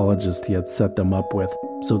psychologist he had set them up with,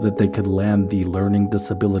 so that they could land the learning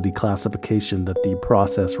disability classification that the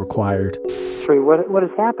process required. What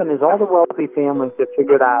has happened is all the wealthy families have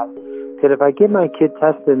figured out that if I get my kid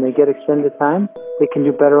tested and they get extended time, they can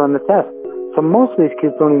do better on the test. So most of these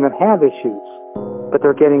kids don't even have issues, but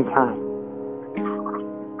they're getting time.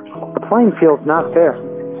 The playing field's not fair.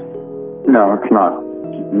 No, it's not.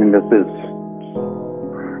 I mean, this is,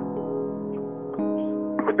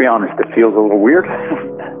 to be honest, it feels a little weird.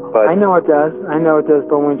 But I know it does,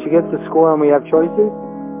 but when she gets to school and we have choices,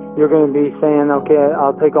 you're going to be saying, okay,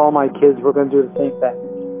 I'll take all my kids, we're going to do the same thing.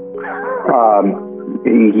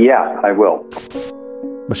 Yeah, I will.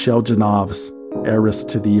 Michelle Genoves, heiress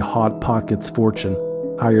to the Hot Pockets fortune,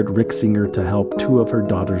 hired Rick Singer to help two of her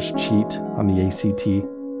daughters cheat on the ACT.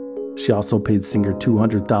 She also paid Singer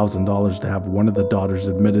 $200,000 to have one of the daughters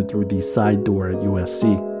admitted through the side door at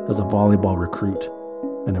USC as a volleyball recruit,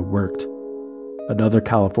 and it worked. Another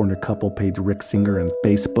California couple paid Rick Singer in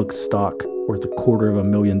Facebook stock worth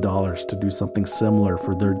 $250,000 to do something similar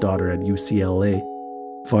for their daughter at UCLA.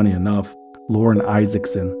 Funny enough, Lauren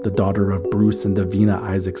Isaacson, the daughter of Bruce and Davina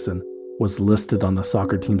Isaacson, was listed on the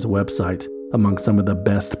soccer team's website among some of the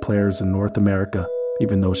best players in North America,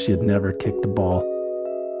 even though she had never kicked a ball.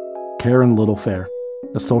 Karen Littlefair,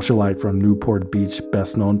 a socialite from Newport Beach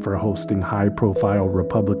best known for hosting high-profile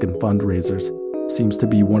Republican fundraisers, seems to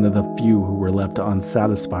be one of the few who were left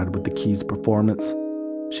unsatisfied with the Keys' performance.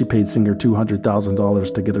 She paid Singer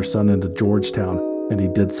 $200,000 to get her son into Georgetown, and he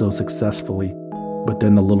did so successfully. But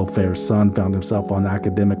then the Littlefair's son found himself on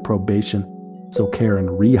academic probation, so Karen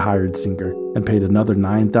rehired Singer and paid another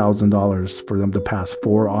 $9,000 for them to pass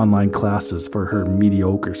 4 online classes for her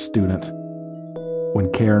mediocre student. When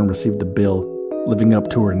Karen received the bill, living up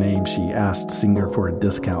to her name, she asked Singer for a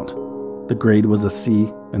discount. The grade was a C,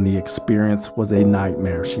 and the experience was a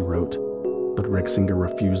nightmare, she wrote. But Rick Singer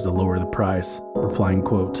refused to lower the price, replying,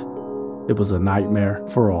 quote, "It was a nightmare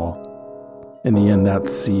for all." In the end, that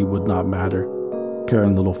C would not matter.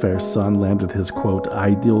 Karen Littlefair's son landed his, quote,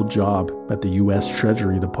 ideal job at the U.S.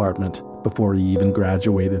 Treasury Department before he even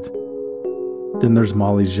graduated. Then there's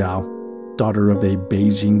Molly Zhao, daughter of a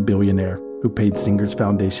Beijing billionaire who paid Singer's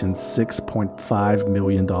foundation $6.5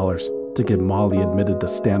 million to get Molly admitted to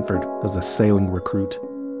Stanford as a sailing recruit.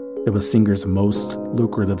 It was Singer's most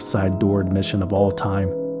lucrative side door admission of all time,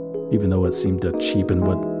 even though it seemed to cheapen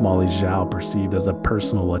what Molly Zhao perceived as a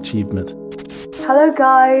personal achievement. Hello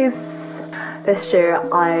guys! This year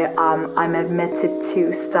I'm admitted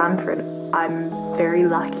to Stanford. I'm very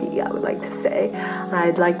lucky, I would like to say. And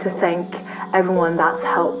I'd like to thank everyone that's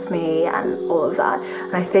helped me and all of that.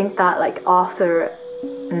 And I think that after,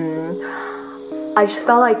 I just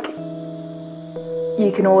felt like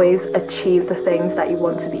you can always achieve the things that you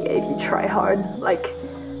want to be if you try hard.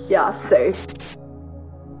 So.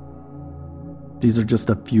 These are just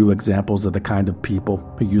a few examples of the kind of people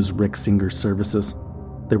who use Rick Singer's services.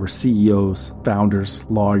 They were CEOs, founders,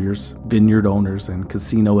 lawyers, vineyard owners, and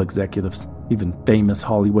casino executives, even famous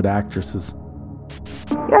Hollywood actresses.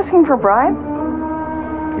 You asking for a bribe?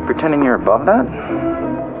 You pretending you're above that?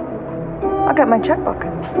 I got my checkbook.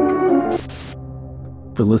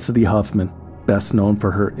 Felicity Huffman, best known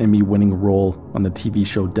for her Emmy-winning role on the TV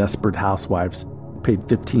show Desperate Housewives, paid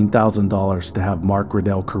 $15,000 to have Mark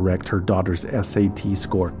Riddell correct her daughter's SAT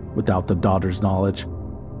score without the daughter's knowledge.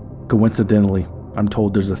 Coincidentally, I'm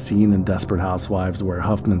told there's a scene in Desperate Housewives where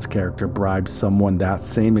Huffman's character bribes someone that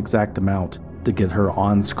same exact amount to get her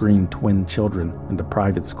on-screen twin children into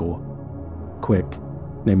private school. Quick,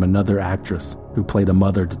 name another actress who played a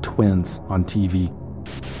mother to twins on TV.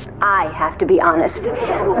 I have to be honest.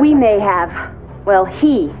 We may have Well,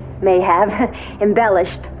 he may have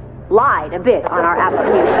lied a bit on our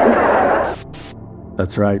application.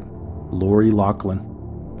 That's right, Lori Loughlin,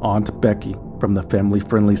 Aunt Becky from the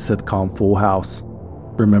family-friendly sitcom Full House.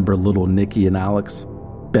 Remember little Nikki and Alex?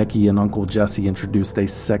 Becky and Uncle Jesse introduced a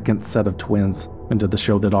second set of twins into the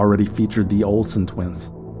show that already featured the Olsen twins.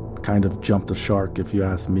 Kind of jumped the shark, if you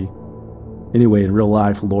ask me. Anyway, in real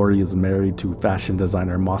life, Lori is married to fashion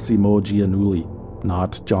designer Massimo Giannulli,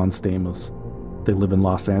 not John Stamos. They live in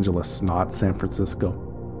Los Angeles, not San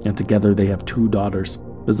Francisco. And together they have 2 daughters,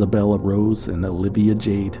 Isabella Rose and Olivia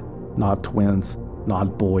Jade. Not twins,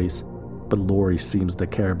 not boys, but Lori seems to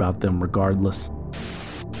care about them regardless.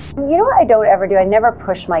 You know what I don't ever do? I never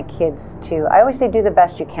push my kids to. I always say do the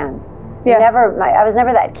best you can. Yeah. I was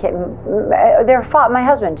never that kid. My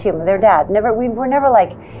husband too, their dad. We were never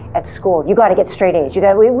like at school, you got to get straight A's. We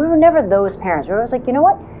were never those parents. We were always like, you know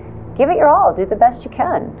what? Give it your all. Do the best you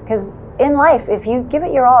can. Because in life, if you give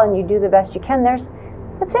it your all and you do the best you can,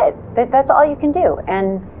 that's it. That's all you can do.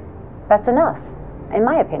 And that's enough, in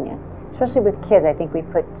my opinion. Especially with kids, I think we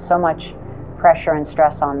put so much pressure and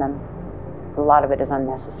stress on them. A lot of it is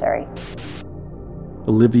unnecessary.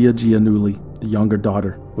 Olivia Giannulli, the younger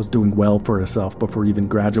daughter, was doing well for herself before even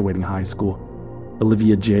graduating high school.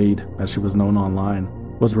 Olivia Jade, as she was known online,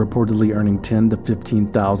 was reportedly earning $10,000 to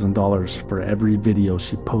 $15,000 for every video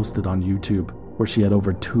she posted on YouTube, where she had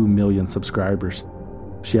over 2 million subscribers.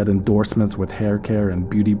 She had endorsements with hair care and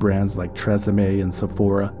beauty brands like Tresemme and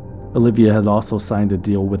Sephora. Olivia had also signed a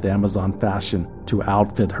deal with Amazon Fashion to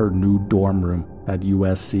outfit her new dorm room at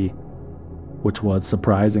USC, which was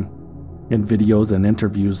surprising. In videos and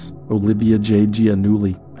interviews, Olivia J.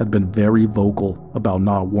 Giannulli had been very vocal about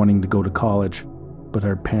not wanting to go to college, but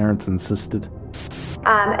her parents insisted.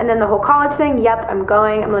 And then the whole college thing, yep, I'm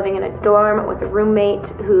going. I'm living in a dorm with a roommate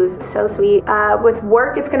who's so sweet. With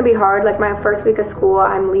work, it's going to be hard. Like my first week of school,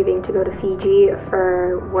 I'm leaving to go to Fiji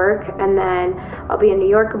for work, and then I'll be in New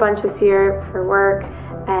York a bunch this year for work,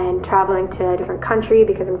 and traveling to a different country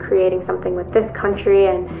because I'm creating something with this country,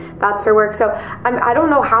 and that's for work. So I don't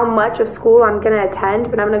know how much of school I'm going to attend,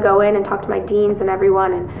 but I'm going to go in and talk to my deans and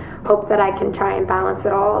everyone and hope that I can try and balance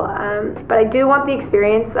it all. But I do want the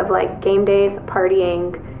experience of like game days, partying.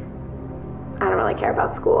 I don't really care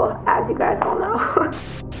about school, as you guys all know.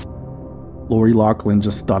 Lori Loughlin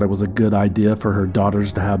just thought it was a good idea for her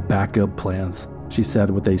daughters to have backup plans, she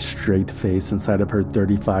said with a straight face inside of her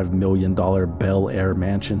 $35 million Bel Air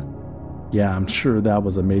mansion. Yeah, I'm sure that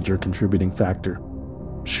was a major contributing factor.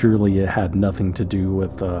 Surely it had nothing to do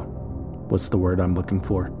with, what's the word I'm looking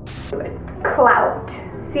for? Clout.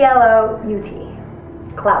 C-L-O-U-T.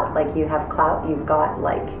 Clout, like you have clout, you've got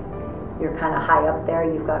like, you're kind of high up there,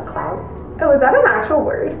 you've got clout. Oh, is that an actual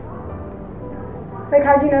word? Like,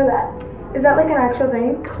 how'd you know that? Is that like an actual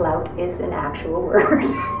thing? Clout is an actual word.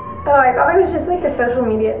 Oh, I thought it was just like a social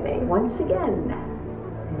media thing. Once again,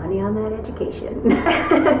 money on that education.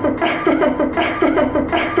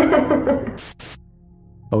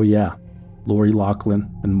 Oh yeah, Lori Loughlin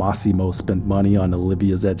and Massimo spent money on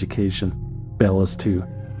Olivia's education. Bella's too.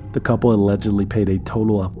 The couple allegedly paid a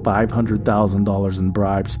total of $500,000 in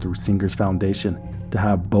bribes through Singer's Foundation to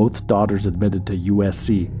have both daughters admitted to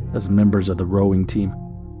USC as members of the rowing team.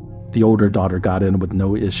 The older daughter got in with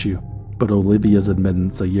no issue, but Olivia's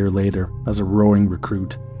admittance a year later as a rowing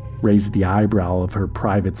recruit raised the eyebrow of her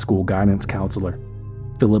private school guidance counselor.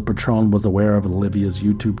 Philip Patron was aware of Olivia's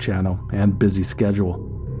YouTube channel and busy schedule.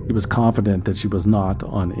 He was confident that she was not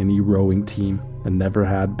on any rowing team and never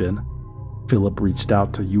had been. Philip reached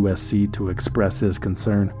out to USC to express his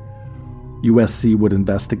concern. USC would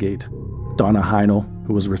investigate. Donna Heinel,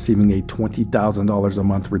 who was receiving a $20,000 a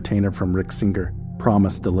month retainer from Rick Singer,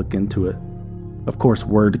 promised to look into it. Of course,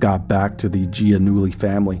 word got back to the Giannulli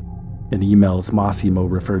family. In emails, Massimo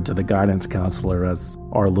referred to the guidance counselor as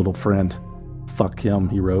our little friend. Fuck him,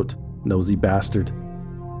 he wrote. Nosy bastard.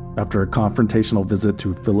 After a confrontational visit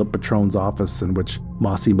to Philip Patron's office in which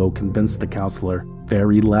Massimo convinced the counselor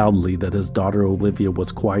very loudly that his daughter Olivia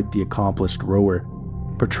was quite the accomplished rower,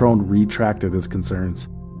 Patron retracted his concerns.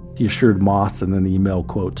 He assured Moss in an email,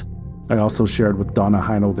 quote, I also shared with Donna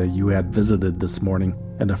Heinel that you had visited this morning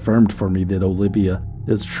and affirmed for me that Olivia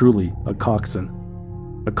is truly a coxswain.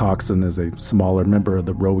 A coxswain is a smaller member of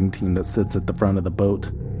the rowing team that sits at the front of the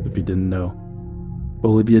boat, if you didn't know.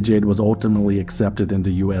 Olivia Jade was ultimately accepted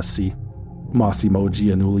into USC. Massimo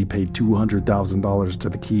Giannulli paid $200,000 to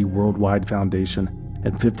the Key Worldwide Foundation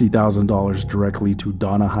and $50,000 directly to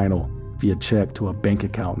Donna Heinel via check to a bank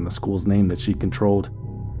account in the school's name that she controlled.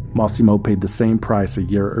 Massimo paid the same price a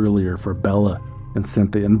year earlier for Bella and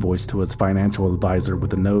sent the invoice to his financial advisor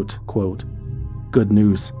with a note, quote, Good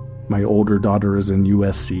news, My older daughter is in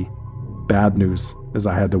USC. Bad news is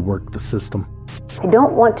I had to work the system. I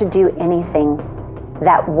don't want to do anything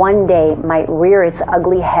that one day might rear its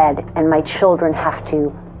ugly head and my children have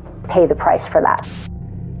to pay the price for that.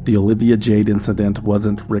 The Olivia Jade incident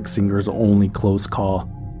wasn't Rick Singer's only close call.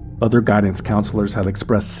 Other guidance counselors had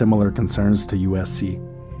expressed similar concerns to USC.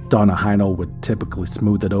 Donna Heinel would typically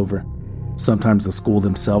smooth it over. Sometimes the school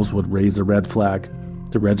themselves would raise a red flag.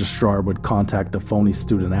 The registrar would contact the phony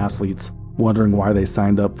student athletes, wondering why they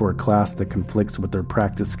signed up for a class that conflicts with their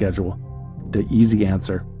practice schedule. The easy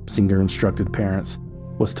answer, Singer instructed parents,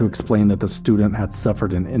 was to explain that the student had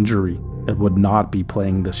suffered an injury and would not be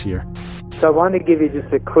playing this year. So I wanted to give you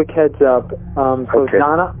just a quick heads up. Okay.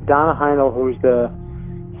 Donna Heinel, who's the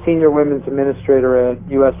senior women's administrator at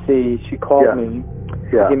USC, she called me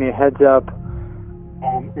to give me a heads up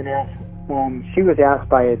and asked, she was asked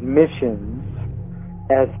by admissions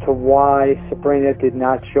as to why Sabrina did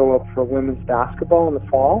not show up for women's basketball in the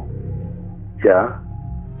fall. Yeah.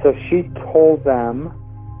 So she told them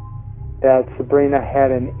that Sabrina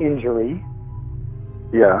had an injury.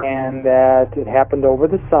 Yeah. And that it happened over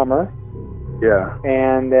the summer. Yeah.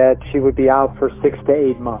 And that she would be out for 6 to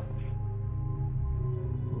 8 months.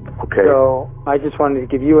 Okay. So I just wanted to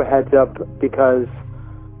give you a heads up because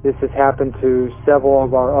this has happened to several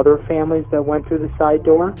of our other families that went through the side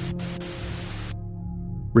door.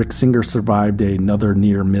 Rick Singer survived another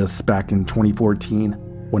near miss back in 2014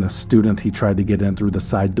 when a student he tried to get in through the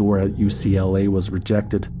side door at UCLA was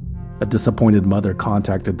rejected. A disappointed mother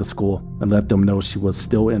contacted the school and let them know she was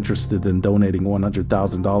still interested in donating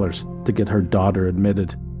 $100,000 to get her daughter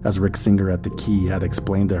admitted, as Rick Singer at the Key had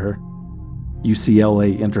explained to her.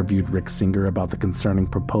 UCLA interviewed Rick Singer about the concerning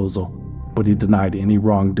proposal, but he denied any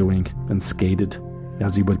wrongdoing and skated,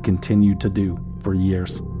 as he would continue to do for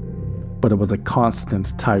years. But it was a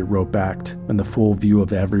constant tightrope act in the full view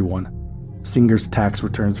of everyone. Singer's tax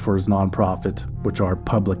returns for his nonprofit, which are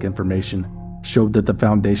public information, showed that the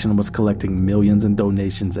foundation was collecting millions in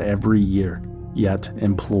donations every year, yet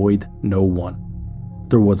employed no one.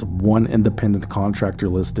 There was one independent contractor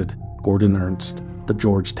listed, Gordon Ernst, the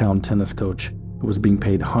Georgetown tennis coach, who was being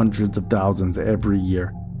paid hundreds of thousands every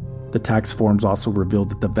year. The tax forms also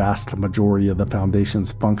revealed that the vast majority of the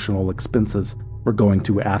foundation's functional expenses were going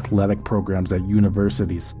to athletic programs at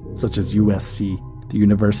universities such as USC, the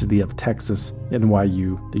University of Texas,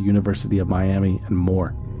 NYU, the University of Miami, and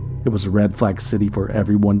more. It was a red flag city for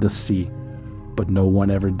everyone to see, but no one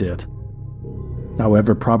ever did.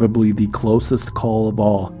 However, probably the closest call of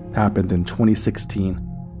all happened in 2016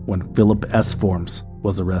 when Philip S. Forms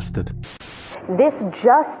was arrested. This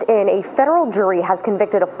just in, a federal jury has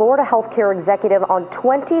convicted a Florida healthcare executive on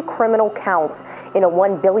 20 criminal counts in a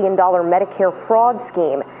 $1 billion Medicare fraud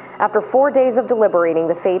scheme. After 4 days of deliberating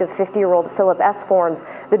the fate of 50-year-old Philip S. Forms,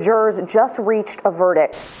 the jurors just reached a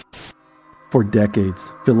verdict. For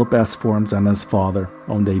decades, Philip S. Forms and his father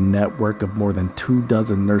owned a network of more than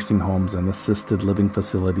 24 nursing homes and assisted living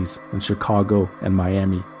facilities in Chicago and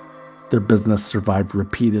Miami. Their business survived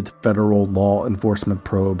repeated federal law enforcement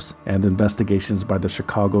probes and investigations by the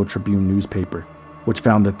Chicago Tribune newspaper, which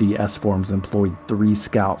found that the S. Forms employed 3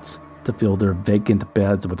 scouts to fill their vacant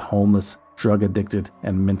beds with homeless, drug-addicted,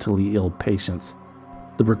 and mentally ill patients.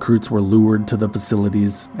 The recruits were lured to the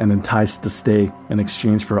facilities and enticed to stay in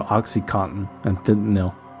exchange for OxyContin and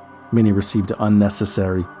fentanyl. Many received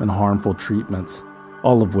unnecessary and harmful treatments,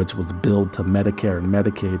 all of which was billed to Medicare and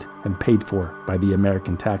Medicaid and paid for by the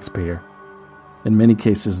American taxpayer. In many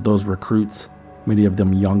cases, those recruits, many of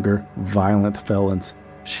them younger, violent felons,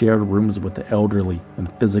 shared rooms with the elderly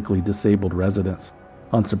and physically disabled residents,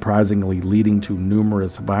 unsurprisingly leading to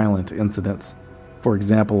numerous violent incidents. For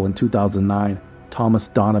example, in 2009, Thomas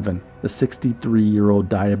Donovan, a 63-year-old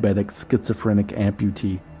diabetic schizophrenic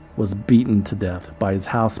amputee, was beaten to death by his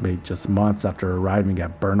housemate just months after arriving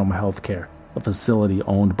at Burnham Healthcare, a facility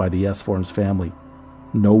owned by the S. Forms family.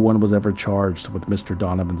 No one was ever charged with Mr.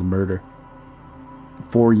 Donovan's murder.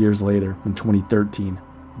 4 years later, in 2013,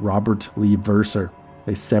 Robert Lee Verser,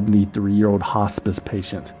 a 73-year-old hospice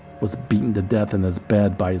patient, was beaten to death in his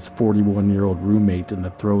bed by his 41-year-old roommate in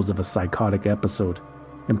the throes of a psychotic episode.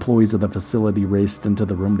 Employees of the facility raced into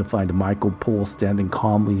the room to find Michael Poole standing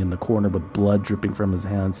calmly in the corner with blood dripping from his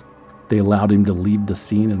hands. They allowed him to leave the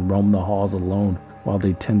scene and roam the halls alone while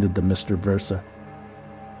they tended to Mr. Versa.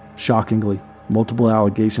 Shockingly, multiple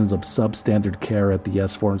allegations of substandard care at the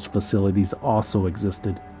S. Forms facilities also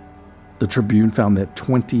existed. The Tribune found that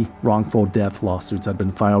 20 wrongful death lawsuits had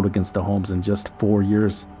been filed against the homes in just 4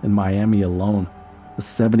 years in Miami alone. A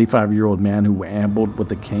 75-year-old man who ambled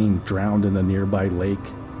with a cane drowned in a nearby lake.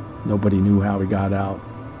 Nobody knew how he got out.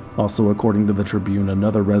 Also, according to the Tribune,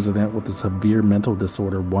 another resident with a severe mental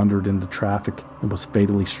disorder wandered into traffic and was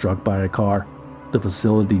fatally struck by a car. The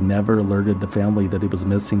facility never alerted the family that he was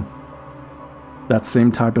missing. That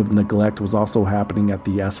same type of neglect was also happening at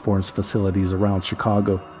the S-Forms facilities around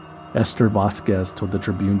Chicago. Esther Vasquez told the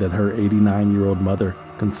Tribune that her 89-year-old mother,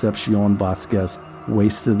 Concepcion Vasquez,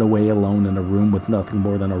 wasted away alone in a room with nothing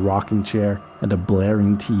more than a rocking chair and a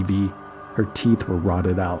blaring TV. Her teeth were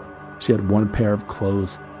rotted out. She had one pair of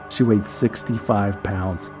clothes. She weighed 65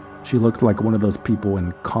 pounds. She looked like one of those people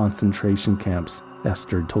in concentration camps,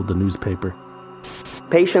 Esther told the newspaper.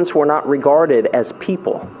 Patients were not regarded as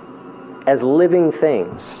people, as living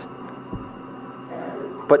things,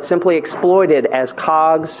 but simply exploited as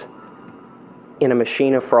cogs in a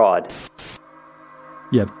machine of fraud.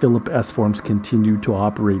 Yet Philip S-Forms continued to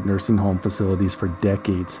operate nursing home facilities for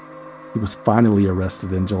decades. He was finally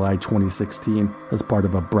arrested in July 2016 as part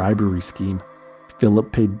of a bribery scheme.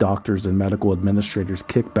 Philip paid doctors and medical administrators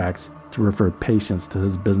kickbacks to refer patients to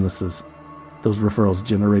his businesses. Those referrals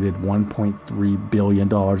generated $1.3 billion in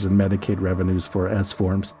Medicaid revenues for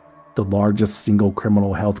S-Forms, the largest single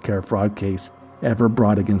criminal healthcare fraud case ever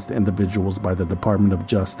brought against individuals by the Department of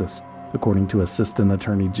Justice, according to Assistant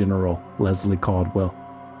Attorney General Leslie Caldwell.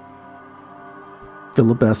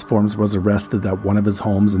 Philip S-Forms was arrested at one of his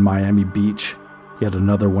homes in Miami Beach. He had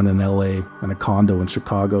another one in LA and a condo in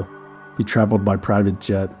Chicago. He traveled by private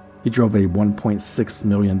jet. He drove a $1.6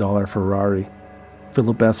 million Ferrari.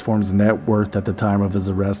 Philip S-Forms' net worth at the time of his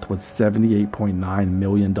arrest was $78.9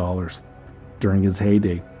 million. During his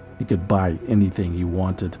heyday, he could buy anything he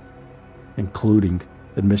wanted, including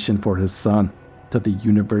admission for his son to the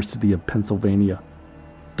University of Pennsylvania.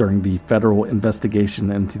 During the federal investigation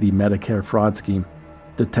into the Medicare fraud scheme,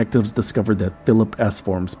 detectives discovered that Philip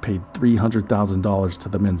S-Forms paid $300,000 to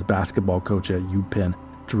the men's basketball coach at UPenn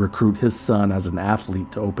to recruit his son as an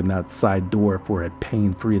athlete to open that side door for a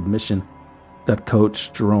pain-free admission. That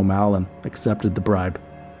coach, Jerome Allen, accepted the bribe.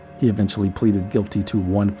 He eventually pleaded guilty to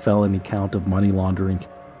one felony count of money laundering.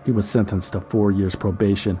 He was sentenced to 4 years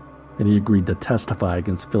probation, and he agreed to testify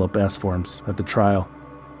against Philip S-Forms at the trial.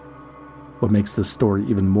 What makes this story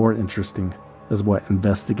even more interesting is what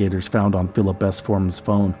investigators found on Philip S-Forms'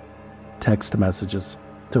 phone. Text messages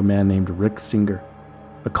to a man named Rick Singer,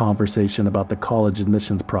 a conversation about the college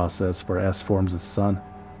admissions process for S-Forms' son.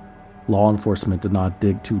 Law enforcement did not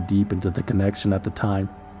dig too deep into the connection at the time.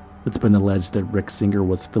 It's been alleged that Rick Singer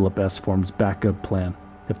was Philip S-Forms' backup plan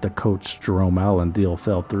if the coach Jerome Allen deal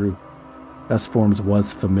fell through. S-Forms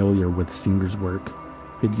was familiar with Singer's work.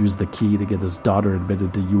 He'd used the key to get his daughter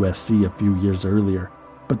admitted to USC a few years earlier,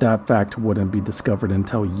 but that fact wouldn't be discovered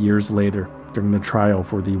until years later during the trial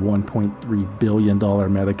for the $1.3 billion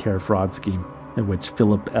Medicare fraud scheme in which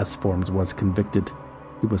Philip S-Forms was convicted.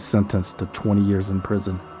 He was sentenced to 20 years in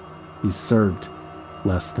prison. He served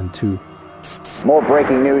less than 2. More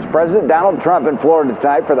breaking news. President Donald Trump in Florida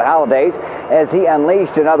tonight for the holidays as he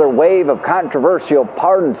unleashed another wave of controversial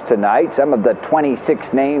pardons tonight. Some of the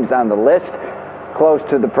 26 names on the list close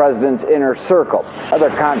to the president's inner circle. Other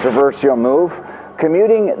controversial move,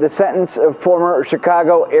 commuting the sentence of former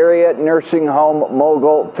Chicago area nursing home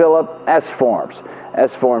mogul Philip S-Forms.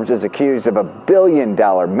 S-Forms is accused of $1 billion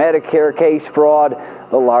Medicare case fraud,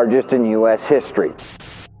 the largest in U.S. history.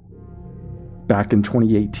 Back in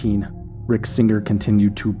 2018, Rick Singer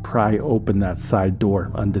continued to pry open that side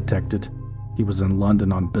door undetected. He was in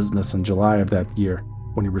London on business in July of that year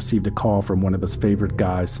when he received a call from one of his favorite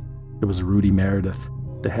guys. It was Rudy Meredith,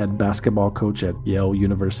 the head basketball coach at Yale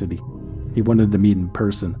University. He wanted to meet in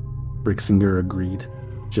person. Rick Singer agreed,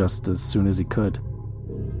 just as soon as he could.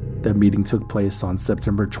 That meeting took place on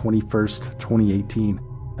September 21st, 2018,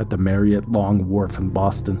 at the Marriott Long Wharf in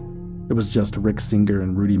Boston. It was just Rick Singer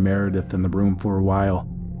and Rudy Meredith in the room for a while,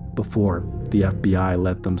 before the FBI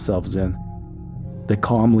let themselves in. They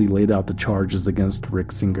calmly laid out the charges against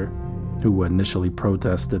Rick Singer, who initially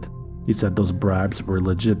protested. He said those bribes were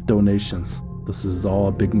legit donations. This is all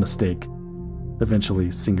a big mistake.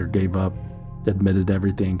 Eventually, Singer gave up, admitted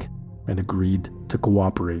everything, and agreed to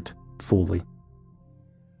cooperate fully.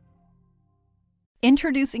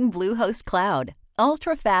 Introducing Bluehost Cloud,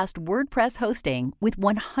 ultra-fast WordPress hosting with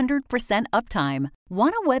 100% uptime.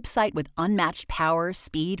 Want a website with unmatched power,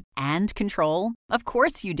 speed, and control? Of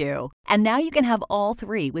course you do. And now you can have all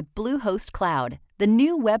three with Bluehost Cloud, the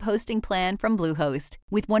new web hosting plan from Bluehost.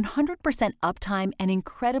 With 100% uptime and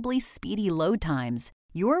incredibly speedy load times,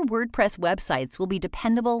 your WordPress websites will be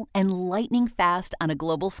dependable and lightning fast on a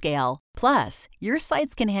global scale. Plus, your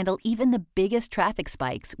sites can handle even the biggest traffic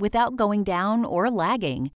spikes without going down or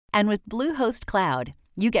lagging. And with Bluehost Cloud,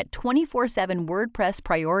 you get 24/7 WordPress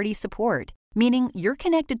priority support, meaning you're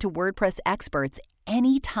connected to WordPress experts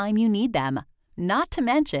anytime you need them. Not to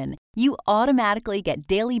mention, you automatically get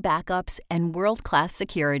daily backups and world-class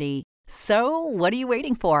security. So, what are you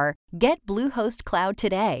waiting for? Get Bluehost Cloud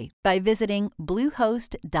today by visiting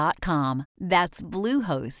Bluehost.com. That's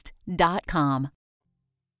Bluehost.com.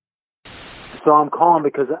 So I'm calling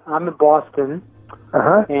because I'm in Boston,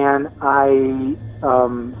 and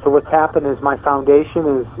so what's happened is my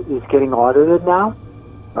foundation is getting audited now,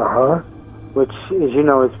 which, as you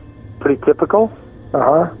know, is pretty typical,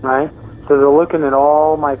 right? So they're looking at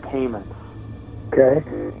all my payments. Okay.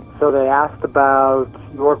 So they asked about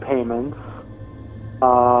your payments.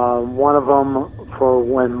 One of them for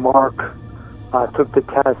when Mark took the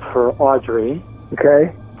test for Audrey.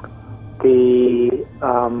 Okay. The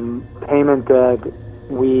payment that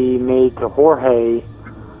we made to Jorge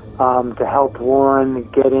to help Lauren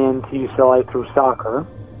get into UCLA through soccer.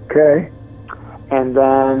 Okay. And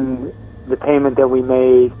then the payment that we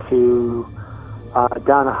made to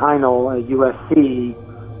Donna Heinel at USC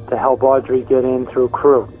to help Audrey get in through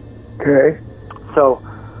Crew. Okay. So,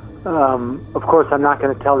 of course, I'm not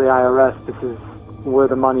going to tell the IRS this is where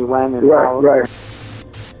the money went and how. Right.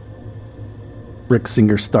 Rick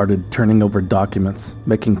Singer started turning over documents,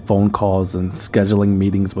 making phone calls, and scheduling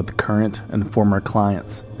meetings with current and former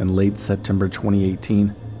clients in late September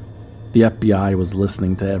 2018. The FBI was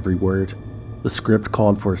listening to every word. The script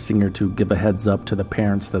called for Singer to give a heads up to the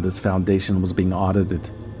parents that his foundation was being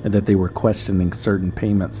audited and that they were questioning certain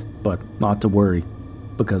payments, but not to worry,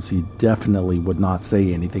 because he definitely would not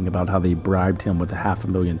say anything about how they bribed him with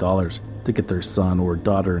 $500,000 to get their son or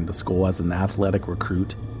daughter into school as an athletic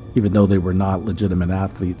recruit, even though they were not legitimate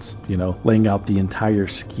athletes, laying out the entire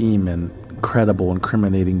scheme in incredible,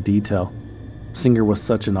 incriminating detail. Singer was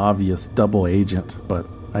such an obvious double agent, but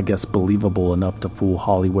I guess believable enough to fool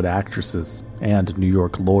Hollywood actresses and New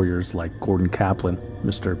York lawyers like Gordon Kaplan,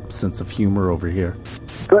 Mr. Sense of Humor over here.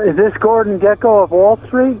 So is this Gordon Gecko of Wall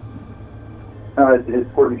Street? It's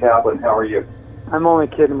Gordon Kaplan. How are you? I'm only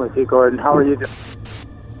kidding with you, Gordon. How are you doing?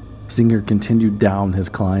 Singer continued down his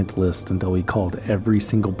client list until he called every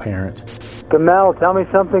single parent. Gamel, tell me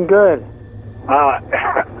something good.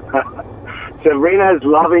 Sabrina's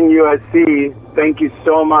loving USC. Thank you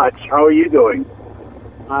so much. How are you doing?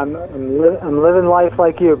 I'm living life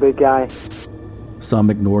like you, big guy. Some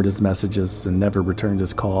ignored his messages and never returned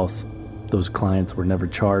his calls. Those clients were never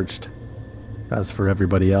charged. As for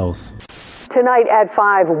everybody else... Tonight at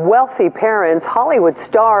 5, wealthy parents, Hollywood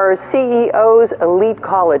stars, CEOs, elite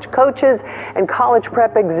college coaches, and college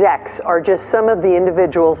prep execs are just some of the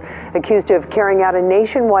individuals accused of carrying out a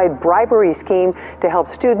nationwide bribery scheme to help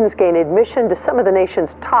students gain admission to some of the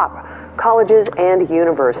nation's top colleges and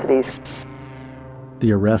universities.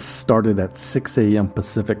 The arrests started at 6 a.m.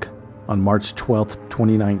 Pacific on March 12,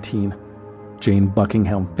 2019. Jane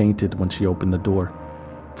Buckingham fainted when she opened the door.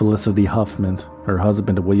 Felicity Huffman, her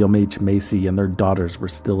husband William H. Macy, and their daughters were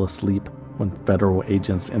still asleep when federal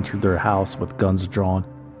agents entered their house with guns drawn.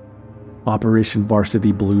 Operation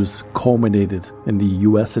Varsity Blues culminated in the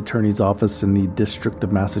U.S. Attorney's Office in the District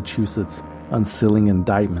of Massachusetts unsealing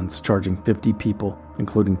indictments charging 50 people,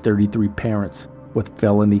 including 33 parents, with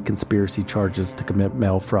felony conspiracy charges to commit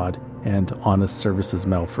mail fraud and honest services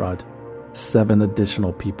mail fraud. 7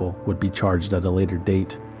 additional people would be charged at a later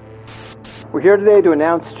date. We're here today to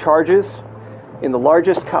announce charges in the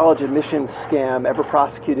largest college admissions scam ever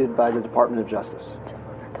prosecuted by the Department of Justice.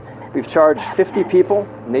 We've charged 50 people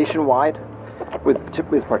nationwide with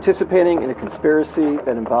participating in a conspiracy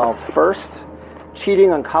that involved, first,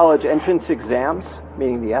 cheating on college entrance exams,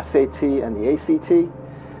 meaning the SAT and the ACT,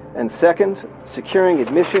 and second, securing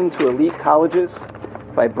admission to elite colleges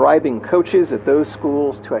by bribing coaches at those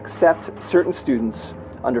schools to accept certain students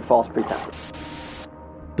under false pretenses.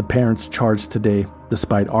 The parents charged today,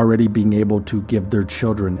 despite already being able to give their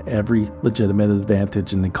children every legitimate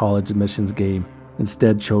advantage in the college admissions game,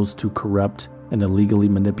 instead chose to corrupt and illegally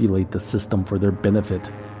manipulate the system for their benefit,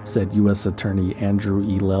 said U.S. Attorney Andrew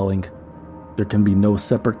E. Lelling. There can be no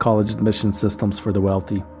separate college admission systems for the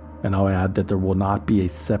wealthy, and I'll add that there will not be a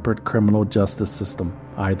separate criminal justice system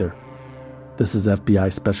either. This is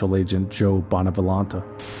FBI Special Agent Joe Bonavolanta.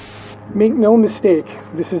 Make no mistake,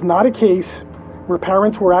 this is not a case where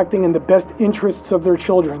parents were acting in the best interests of their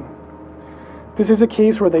children. This is a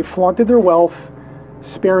case where they flaunted their wealth,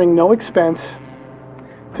 sparing no expense,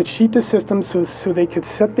 to cheat the system so they could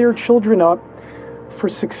set their children up for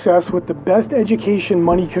success with the best education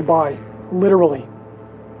money could buy, literally.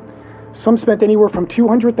 Some spent anywhere from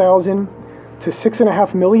 $200,000 to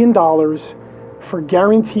 $6.5 million for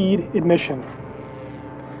guaranteed admission.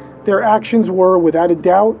 Their actions were, without a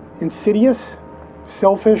doubt, insidious,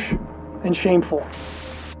 selfish, and shameful.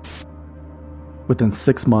 Within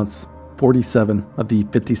 6 months, 47 of the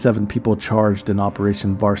 57 people charged in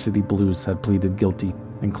Operation Varsity Blues had pleaded guilty,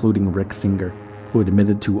 including Rick Singer, who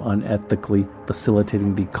admitted to unethically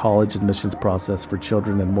facilitating the college admissions process for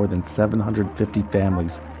children in more than 750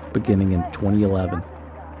 families beginning in 2011.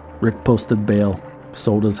 Rick posted bail,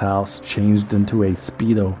 sold his house, changed into a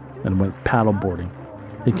Speedo, and went paddleboarding.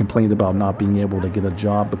 He complained about not being able to get a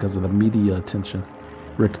job because of the media attention.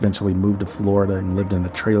 Rick eventually moved to Florida and lived in a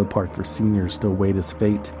trailer park for seniors to await his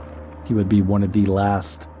fate. He would be one of the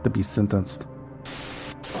last to be sentenced.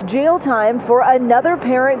 Jail time for another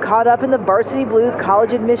parent caught up in the Varsity Blues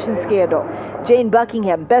college admissions scandal. Jane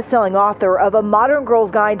Buckingham, best-selling author of A Modern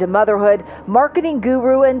Girl's Guide to Motherhood, marketing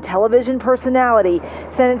guru, and television personality,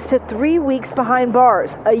 sentenced to 3 weeks behind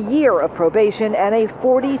bars, a year of probation, and a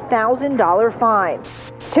 $40,000 fine.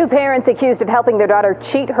 2 parents accused of helping their daughter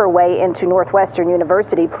cheat her way into Northwestern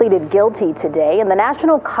University pleaded guilty today in the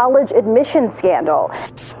national college admissions scandal.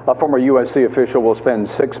 A former USC official will spend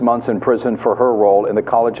 6 months in prison for her role in the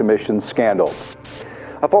college admissions scandal.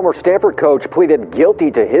 A former Stanford coach pleaded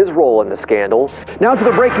guilty to his role in the scandal. Now to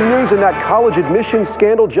the breaking news in that college admissions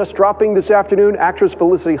scandal just dropping this afternoon. Actress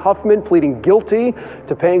Felicity Huffman pleading guilty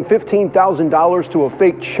to paying $15,000 to a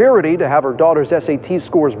fake charity to have her daughter's SAT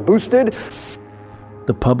scores boosted.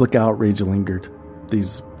 The public outrage lingered.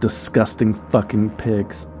 These disgusting fucking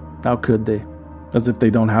pigs. How could they? As if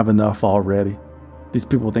they don't have enough already. These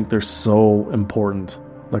people think they're so important,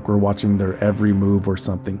 like we're watching their every move or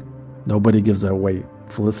something. Nobody gives a wait.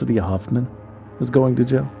 Felicity Huffman is going to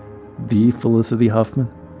jail? The Felicity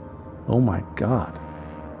Huffman? Oh my God.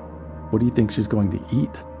 What do you think she's going to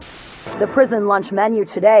eat? The prison lunch menu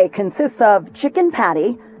today consists of chicken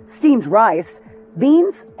patty, steamed rice,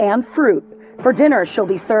 beans, and fruit. For dinner, she'll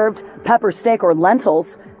be served pepper steak or lentils,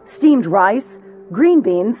 steamed rice, green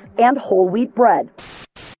beans, and whole wheat bread.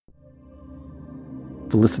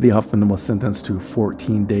 Felicity Huffman was sentenced to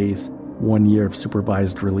 14 days, 1 year of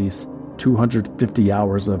supervised release, 250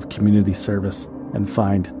 hours of community service, and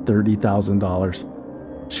fined $30,000.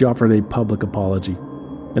 She offered a public apology.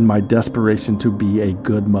 In my desperation to be a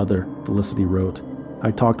good mother, Felicity wrote,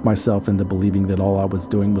 I talked myself into believing that all I was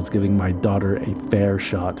doing was giving my daughter a fair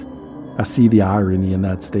shot. I see the irony in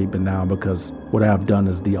that statement now because what I have done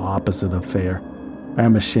is the opposite of fair. I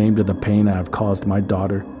am ashamed of the pain I have caused my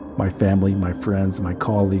daughter, my family, my friends, my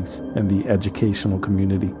colleagues, and the educational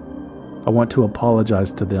community. I want to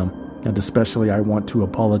apologize to them, and especially I want to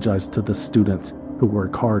apologize to the students who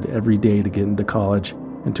work hard every day to get into college,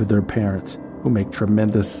 and to their parents who make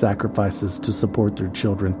tremendous sacrifices to support their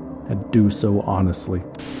children and do so honestly.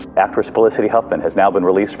 Actress Felicity Huffman has now been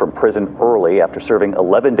released from prison early after serving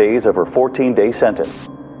 11 days of her 14-day sentence.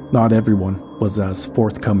 Not everyone was as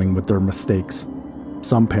forthcoming with their mistakes.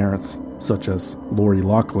 Some parents, such as Lori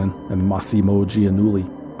Loughlin and Massimo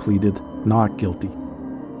Giannulli, pleaded not guilty.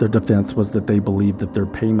 Their defense was that they believed that their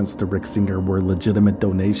payments to Rick Singer were legitimate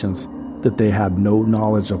donations, that they had no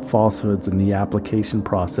knowledge of falsehoods in the application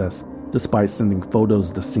process, despite sending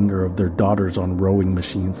photos to Singer of their daughters on rowing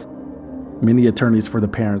machines. Many attorneys for the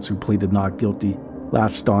parents who pleaded not guilty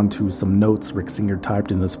latched onto some notes Rick Singer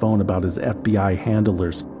typed in his phone about his FBI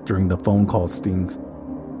handlers during the phone call stings.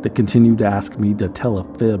 They continued to ask me to tell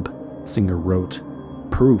a fib, Singer wrote.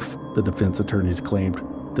 Proof, the defense attorneys claimed,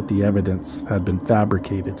 that the evidence had been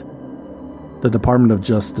fabricated. The Department of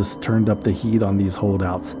Justice turned up the heat on these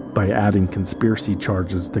holdouts by adding conspiracy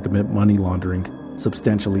charges to commit money laundering,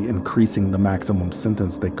 substantially increasing the maximum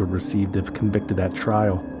sentence they could receive if convicted at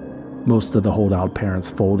trial. Most of the holdout parents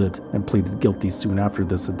folded and pleaded guilty soon after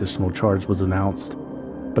this additional charge was announced,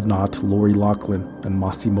 but not Lori Loughlin and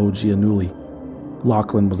Massimo Giannulli.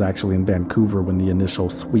 Loughlin was actually in Vancouver when the initial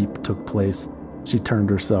sweep took place. She turned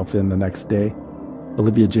herself in the next day.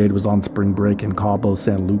 Olivia Jade was on spring break in Cabo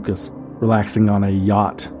San Lucas, relaxing on a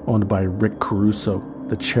yacht owned by Rick Caruso,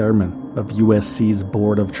 the chairman of USC's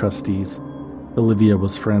Board of Trustees. Olivia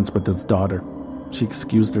was friends with his daughter. She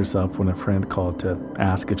excused herself when a friend called to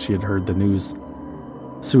ask if she had heard the news.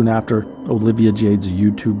 Soon after, Olivia Jade's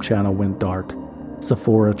YouTube channel went dark.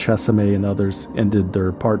 Sephora, Chesame, and others ended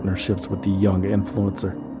their partnerships with the young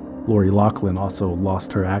influencer. Lori Loughlin also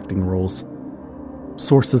lost her acting roles.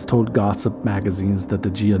 Sources told gossip magazines that the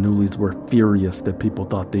Giannullis were furious that people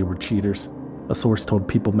thought they were cheaters. A source told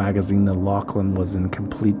People magazine that Loughlin was in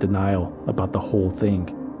complete denial about the whole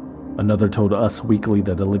thing. Another told Us Weekly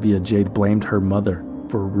that Olivia Jade blamed her mother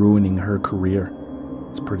for ruining her career.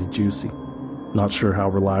 It's pretty juicy. Not sure how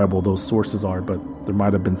reliable those sources are, but there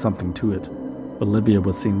might have been something to it. Olivia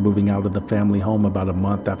was seen moving out of the family home about a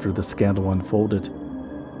month after the scandal unfolded.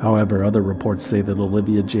 However, other reports say that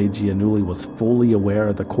Olivia J. Giannulli was fully aware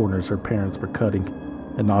of the corners her parents were cutting.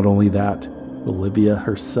 And not only that, Olivia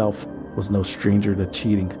herself was no stranger to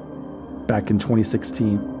cheating. Back in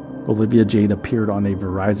 2016, Olivia Jade appeared on a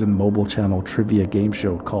Verizon mobile channel trivia game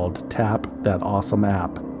show called Tap That Awesome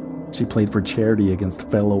App. She played for charity against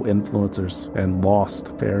fellow influencers and lost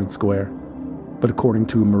fair and square. But according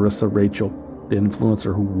to Marissa Rachel, the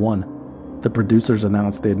influencer who won, the producers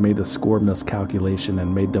announced they had made a score miscalculation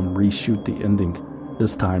and made them reshoot the ending.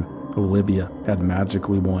 This time, Olivia had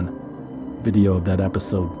magically won. Video of that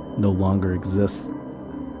episode no longer exists.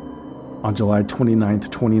 On July 29,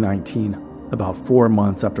 2019, about 4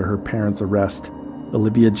 months after her parents' arrest,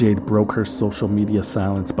 Olivia Jade broke her social media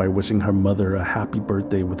silence by wishing her mother a happy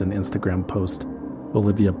birthday with an Instagram post.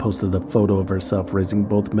 Olivia posted a photo of herself raising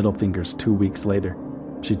both middle fingers 2 weeks later.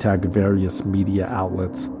 She tagged various media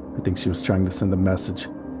outlets. I think she was trying to send a message,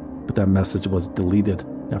 but that message was deleted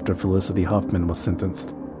after Felicity Huffman was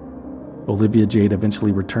sentenced. Olivia Jade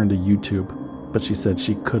eventually returned to YouTube, but she said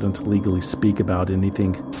she couldn't legally speak about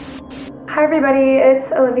anything. Hi everybody,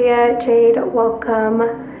 it's Olivia Jade. Welcome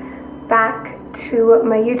back to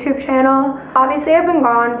my YouTube channel. Obviously I've been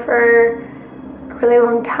gone for a really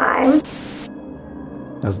long time.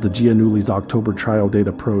 As the Giannulli's October trial date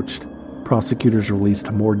approached, prosecutors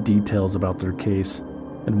released more details about their case.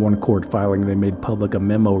 In one court filing, they made public a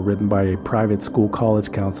memo written by a private school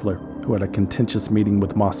college counselor who had a contentious meeting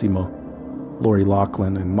with Massimo. Lori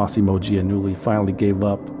Loughlin and Massimo Giannulli finally gave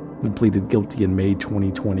up and pleaded guilty in May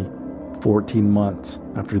 2020, 14 months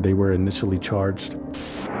after they were initially charged.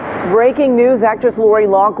 Breaking news, actress Lori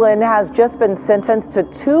Loughlin has just been sentenced to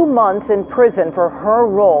 2 months in prison for her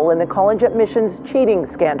role in the college admissions cheating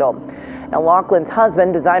scandal. Now, Loughlin's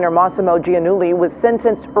husband, designer Massimo Giannulli, was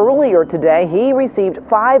sentenced earlier today. He received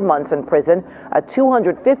 5 months in prison, a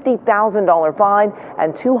 $250,000 fine,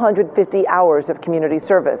 and 250 hours of community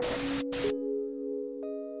service.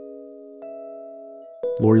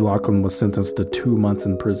 Lori Loughlin was sentenced to 2 months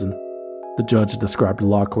in prison. The judge described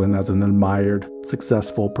Loughlin as an admired,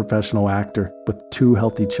 successful professional actor with 2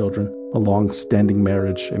 healthy children, a long-standing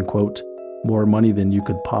marriage, and, quote, more money than you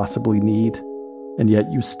could possibly need. And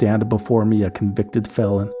yet you stand before me a convicted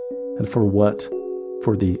felon. And for what?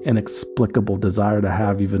 For the inexplicable desire to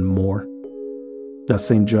have even more. That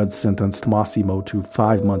same judge sentenced Massimo to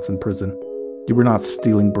 5 months in prison. You were not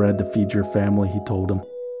stealing bread to feed your family, he told him.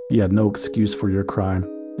 You had no excuse for your crime,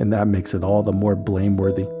 and that makes it all the more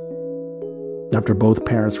blameworthy. After both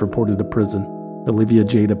parents reported to prison, Olivia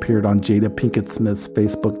Jade appeared on Jada Pinkett Smith's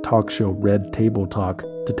Facebook talk show Red Table Talk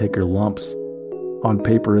to take her lumps. On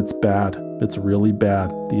paper, it's bad. It's really bad,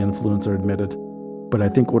 the influencer admitted. But I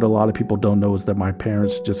think what a lot of people don't know is that my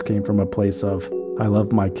parents just came from a place of, I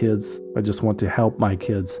love my kids. I just want to help my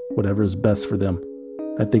kids, whatever is best for them.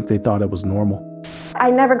 I think they thought it was normal. I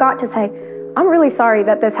never got to say, I'm really sorry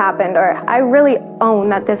that this happened, or I really own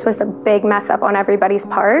that this was a big mess up on everybody's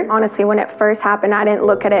part. Honestly, when it first happened, I didn't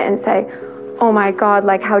look at it and say, oh my God,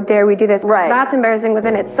 like how dare we do this? Right. That's embarrassing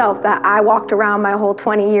within itself that I walked around my whole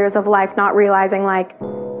 20 years of life not realizing like,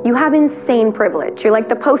 you have insane privilege. You're like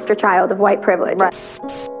the poster child of white privilege. Right.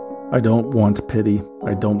 I don't want pity.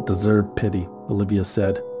 I don't deserve pity, Olivia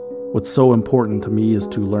said. What's so important to me is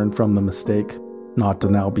to learn from the mistake, not to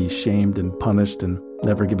now be shamed and punished and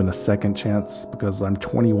never given a second chance because I'm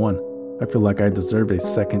 21. I feel like I deserve a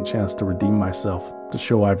second chance to redeem myself, to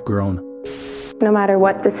show I've grown. No matter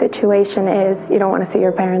what the situation is, you don't want to see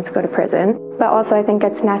your parents go to prison. But also I think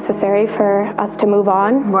it's necessary for us to move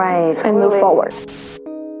on and move forward.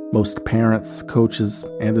 Most parents, coaches,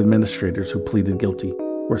 and administrators who pleaded guilty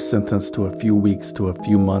were sentenced to a few weeks to a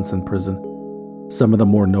few months in prison. Some of the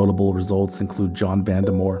more notable results include John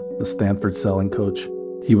Vandemore, the Stanford selling coach.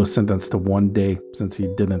 He was sentenced to 1 day since he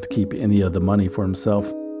didn't keep any of the money for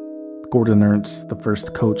himself. Gordon Ernst, the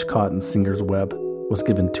first coach caught in Singer's web, was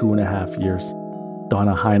given 2.5 years.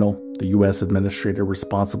 Donna Heinel, the U.S. administrator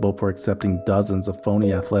responsible for accepting dozens of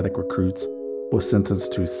phony athletic recruits, was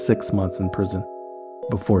sentenced to 6 months in prison.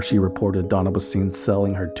 Before she reported, Donna was seen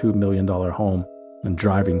selling her $2 million home and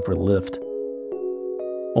driving for Lyft.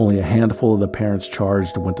 Only a handful of the parents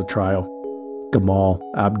charged went to trial. Gamal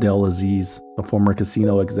Abdelaziz, a former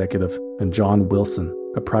casino executive, and John Wilson,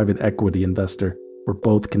 a private equity investor, were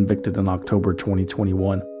both convicted in October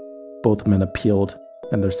 2021. Both men appealed,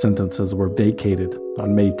 and their sentences were vacated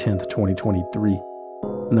on May 10, 2023.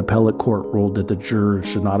 An appellate court ruled that the jurors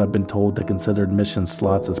should not have been told to consider admission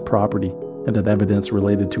slots as property, and that evidence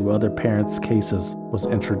related to other parents' cases was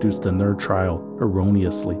introduced in their trial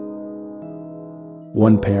erroneously.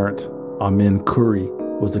 One parent, Amin Khoury,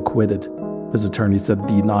 was acquitted, His attorney said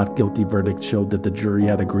the not guilty verdict showed that the jury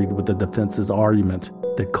had agreed with the defense's argument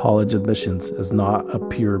that college admissions is not a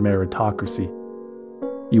pure meritocracy.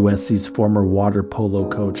 USC's former water polo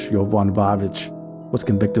coach Jovan Vavic was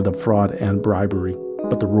convicted of fraud and bribery,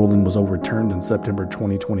 but the ruling was overturned in September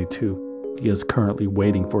 2022. He is currently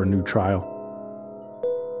waiting for a new trial.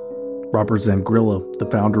 Robert Zangrillo, the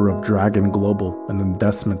founder of Dragon Global, an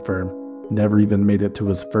investment firm, never even made it to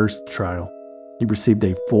his first trial. He received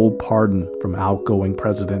a full pardon from outgoing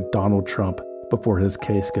President Donald Trump before his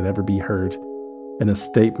case could ever be heard. In a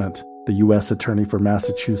statement, the U.S. Attorney for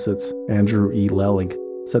Massachusetts, Andrew E. Lelling,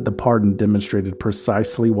 said the pardon demonstrated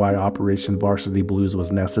precisely why Operation Varsity Blues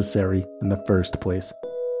was necessary in the first place.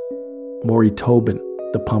 Maury Tobin,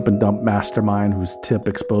 the pump-and-dump mastermind whose tip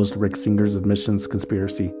exposed Rick Singer's admissions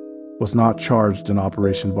conspiracy, was not charged in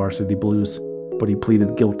Operation Varsity Blues, but he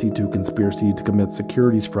pleaded guilty to conspiracy to commit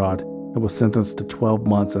securities fraud and was sentenced to 12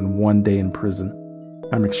 months and 1 day in prison.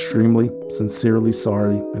 I'm extremely, sincerely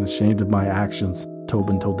sorry and ashamed of my actions,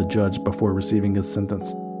 Tobin told the judge before receiving his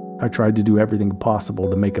sentence. I tried to do everything possible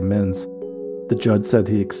to make amends. The judge said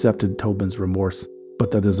he accepted Tobin's remorse,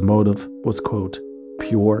 but that his motive was, quote,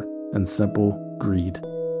 pure and simple greed.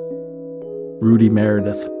 Rudy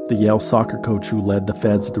Meredith, the Yale soccer coach who led the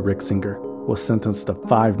feds to Rick Singer, was sentenced to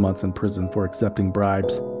 5 months in prison for accepting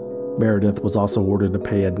bribes. Meredith was also ordered to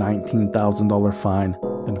pay a $19,000 fine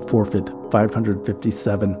and forfeit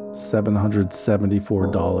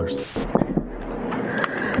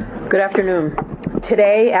 $557,774. Good afternoon.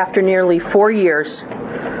 Today, after nearly 4 years,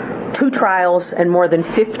 2 trials, and more than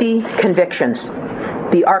 50 convictions,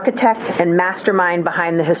 the architect and mastermind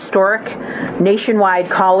behind the historic nationwide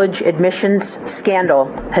college admissions scandal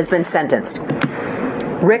has been sentenced.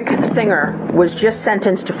 Rick Singer was just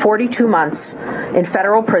sentenced to 42 months in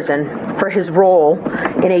federal prison for his role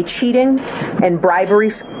in a cheating and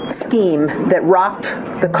bribery scheme that rocked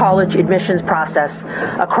the college admissions process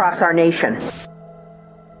across our nation.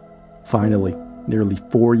 Finally, nearly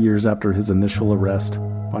 4 years after his initial arrest,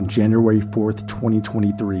 on January 4th,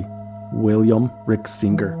 2023, William Rick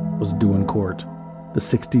Singer was due in court. The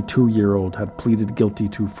 62-year-old had pleaded guilty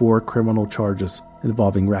to 4 criminal charges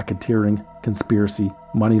involving racketeering, conspiracy,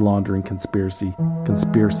 money laundering conspiracy,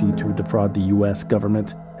 conspiracy to defraud the U.S.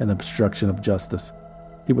 government, and obstruction of justice.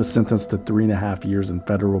 He was sentenced to 3.5 years in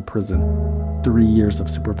federal prison, 3 years of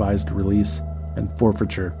supervised release, and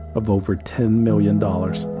forfeiture of over $10 million.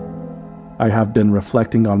 I have been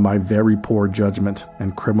reflecting on my very poor judgment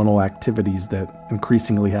and criminal activities that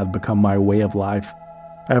increasingly had become my way of life.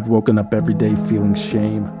 I have woken up every day feeling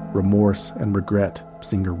shame, remorse, and regret,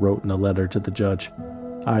 Singer wrote in a letter to the judge.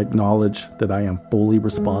 I acknowledge that I am fully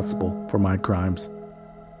responsible for my crimes.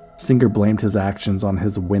 Singer blamed his actions on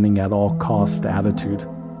his winning at all cost attitude.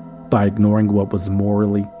 By ignoring what was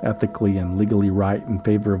morally, ethically, and legally right in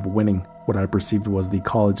favor of winning what I perceived was the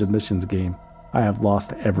college admissions game, I have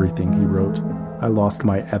lost everything, he wrote. I lost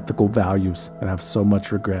my ethical values and have so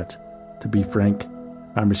much regret. To be frank,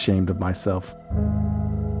 I'm ashamed of myself.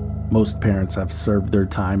 Most parents have served their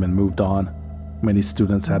time and moved on. Many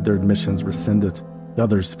students had their admissions rescinded.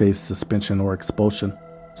 Others faced suspension or expulsion.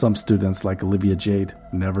 Some students, like Olivia Jade,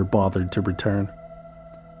 never bothered to return.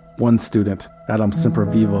 One student, Adam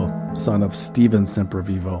Sempervivo, son of Steven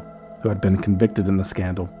Sempervivo, who had been convicted in the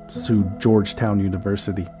scandal, sued Georgetown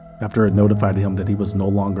University after it notified him that he was no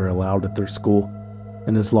longer allowed at their school.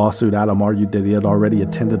 In his lawsuit, Adam argued that he had already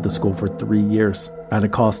attended the school for 3 years at a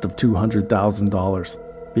cost of $200,000.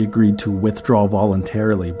 He agreed to withdraw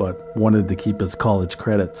voluntarily, but wanted to keep his college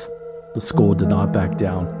credits. The school did not back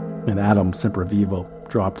down, and Adam Sempervivo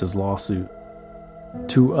dropped his lawsuit.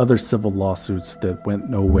 2 other civil lawsuits that went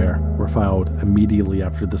nowhere were filed immediately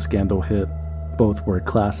after the scandal hit. Both were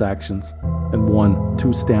class actions. In one,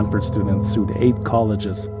 2 Stanford students sued 8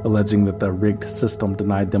 colleges, alleging that the rigged system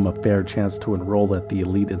denied them a fair chance to enroll at the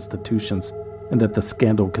elite institutions, and that the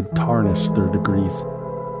scandal could tarnish their degrees.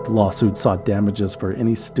 The lawsuit sought damages for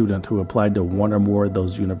any student who applied to one or more of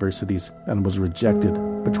those universities and was rejected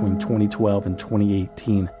between 2012 and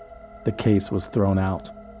 2018. The case was thrown out.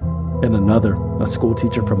 In another, a school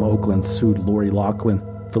teacher from Oakland sued Lori Loughlin,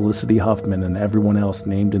 Felicity Huffman, and everyone else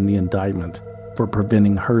named in the indictment for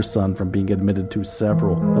preventing her son from being admitted to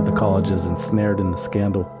several of the colleges ensnared in the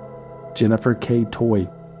scandal. Jennifer K. Toy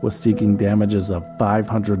was seeking damages of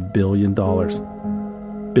 $500 billion.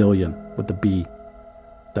 Billion with a B.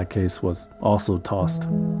 That case was also tossed.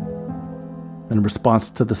 In response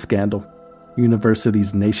to the scandal,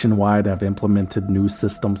 universities nationwide have implemented new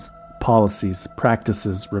systems, policies,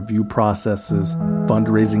 practices, review processes,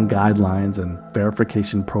 fundraising guidelines, and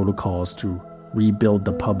verification protocols to rebuild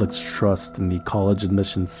the public's trust in the college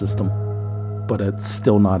admissions system. but it's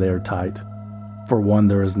still not airtight. For one,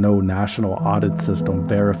 there is no national audit system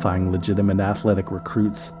verifying legitimate athletic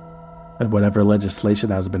recruits, and whatever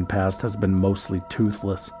legislation has been passed has been mostly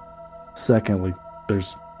toothless. Secondly,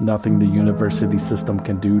 there's nothing the university system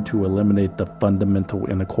can do to eliminate the fundamental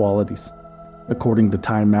inequalities. According to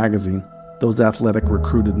Time magazine, those athletic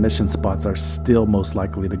recruit admission spots are still most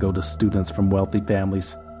likely to go to students from wealthy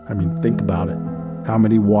families. I mean, think about it. How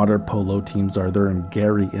many water polo teams are there in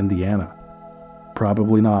Gary, Indiana?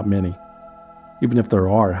 Probably not many. Even if there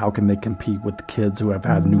are, how can they compete with kids who have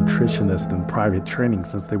had nutritionists and private training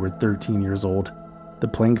since they were 13 years old? The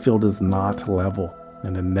playing field is not level,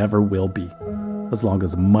 and it never will be. As long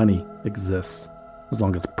as money exists, as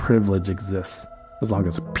long as privilege exists, as long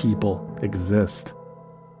as people exist.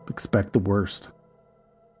 Expect the worst.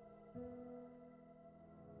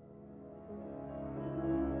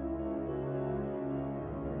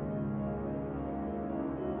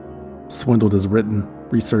 Swindled is written,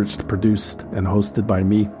 researched, produced, and hosted by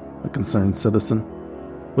me, a concerned citizen,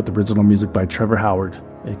 with original music by Trevor Howard,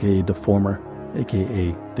 aka Deformer,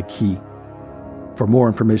 aka The Key. For more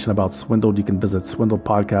information about Swindled, you can visit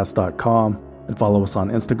swindledpodcast.com and follow us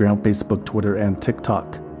on Instagram, Facebook, Twitter, and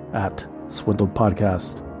TikTok at Swindled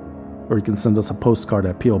Podcast. Or you can send us a postcard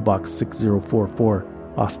at P.O. Box 6044,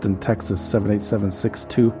 Austin, Texas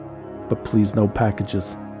 78762. But please, no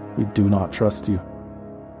packages. We do not trust you.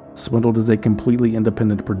 Swindled is a completely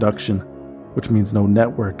independent production, which means no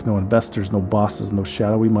network, no investors, no bosses, no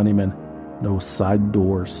shadowy moneymen, no side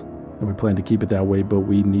doors. And we plan to keep it that way, but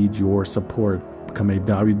we need your support. Become a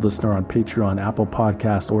valued listener on Patreon, Apple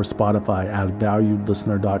Podcast, or Spotify at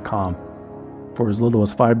valuedlistener.com. For as little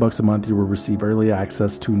as $5 a month, you will receive early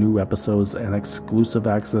access to new episodes and exclusive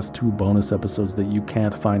access to bonus episodes that you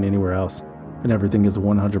can't find anywhere else. And everything is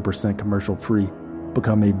 100% commercial free.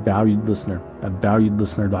 Become a valued listener at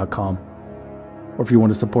valuedlistener.com. Or if you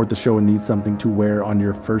want to support the show and need something to wear on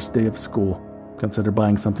your first day of school, consider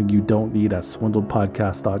buying something you don't need at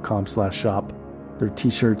swindledpodcast.com/shop. There are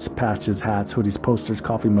t-shirts, patches, hats, hoodies, posters,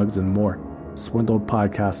 coffee mugs, and more.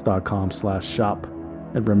 swindledpodcast.com/shop.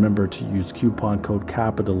 And remember to use coupon code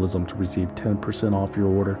CAPITALISM to receive 10% off your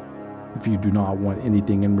order. If you do not want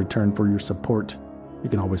anything in return for your support, you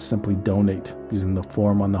can always simply donate using the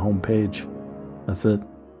form on the homepage. That's it.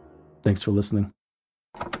 Thanks for listening.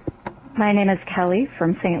 My name is Kelly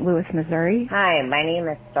from St. Louis, Missouri. Hi, my name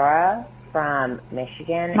is Sora from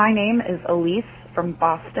Michigan. My name is Elise from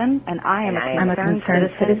Boston, and I am a concerned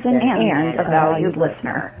citizen and a valued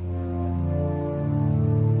listener.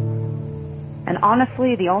 And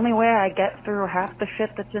honestly, the only way I get through half the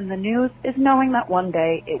shit that's in the news is knowing that one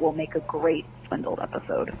day it will make a great Swindled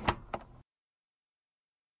episode.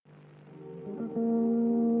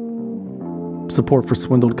 Support for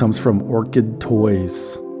Swindled comes from Orchid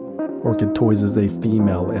Toys. Orchid Toys is a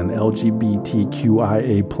female and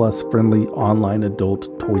LGBTQIA+ friendly online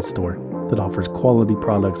adult toy store that offers quality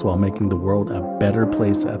products while making the world a better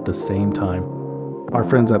place at the same time. Our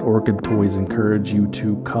friends at Orchid Toys encourage you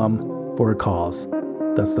to come for a cause.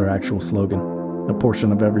 That's their actual slogan. A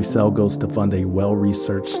portion of every sale goes to fund a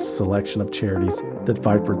well-researched selection of charities that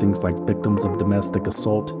fight for things like victims of domestic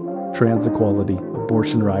assault, trans equality,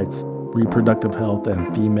 abortion rights, reproductive health,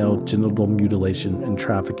 and female genital mutilation and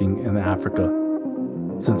trafficking in Africa.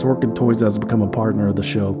 Since Orchid Toys has become a partner of the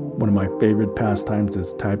show, one of my favorite pastimes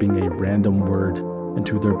is typing a random word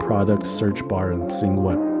into their product search bar and seeing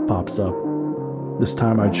what pops up. This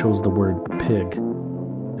time I chose the word pig,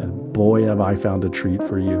 and boy have I found a treat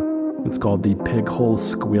for you. It's called the Pig Hole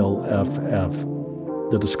Squeal FF.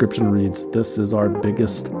 The description reads, "This is our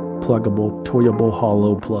biggest pluggable, toyable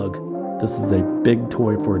hollow plug. This is a big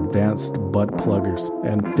toy for advanced butt pluggers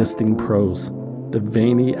and fisting pros. The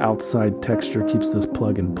veiny outside texture keeps this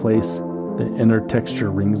plug in place. The inner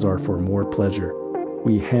texture rings are for more pleasure.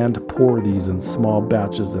 We hand pour these in small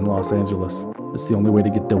batches in Los Angeles. It's the only way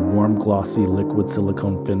to get the warm, glossy liquid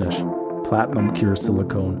silicone finish. Platinum Cure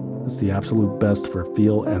silicone. It's the absolute best for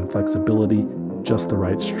feel and flexibility. Just the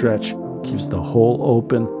right stretch. Keeps the hole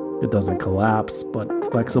open. It doesn't collapse, but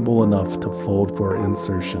flexible enough to fold for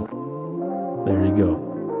insertion." There you go.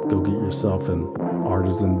 Go get yourself an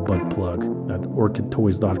artisan butt plug at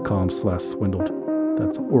orchidtoys.com/swindled.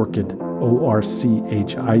 That's Orchid,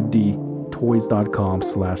 ORCHID,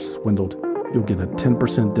 toys.com/swindled. You'll get a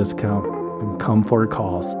 10% discount and come for a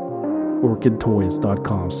cause.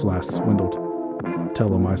 orchidtoys.com/swindled. Tell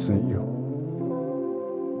them I sent you.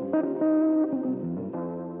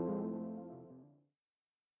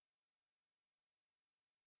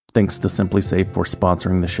 Thanks to Simply Safe for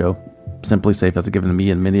sponsoring the show. Simply Safe has given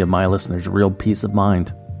me and many of my listeners real peace of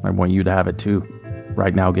mind. I want you to have it too.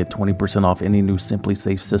 Right now, get 20% off any new Simply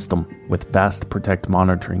Safe system with Fast Protect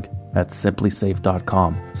monitoring at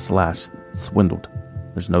simplysafe.com/swindled.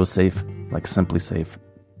 There's no safe like Simply Safe.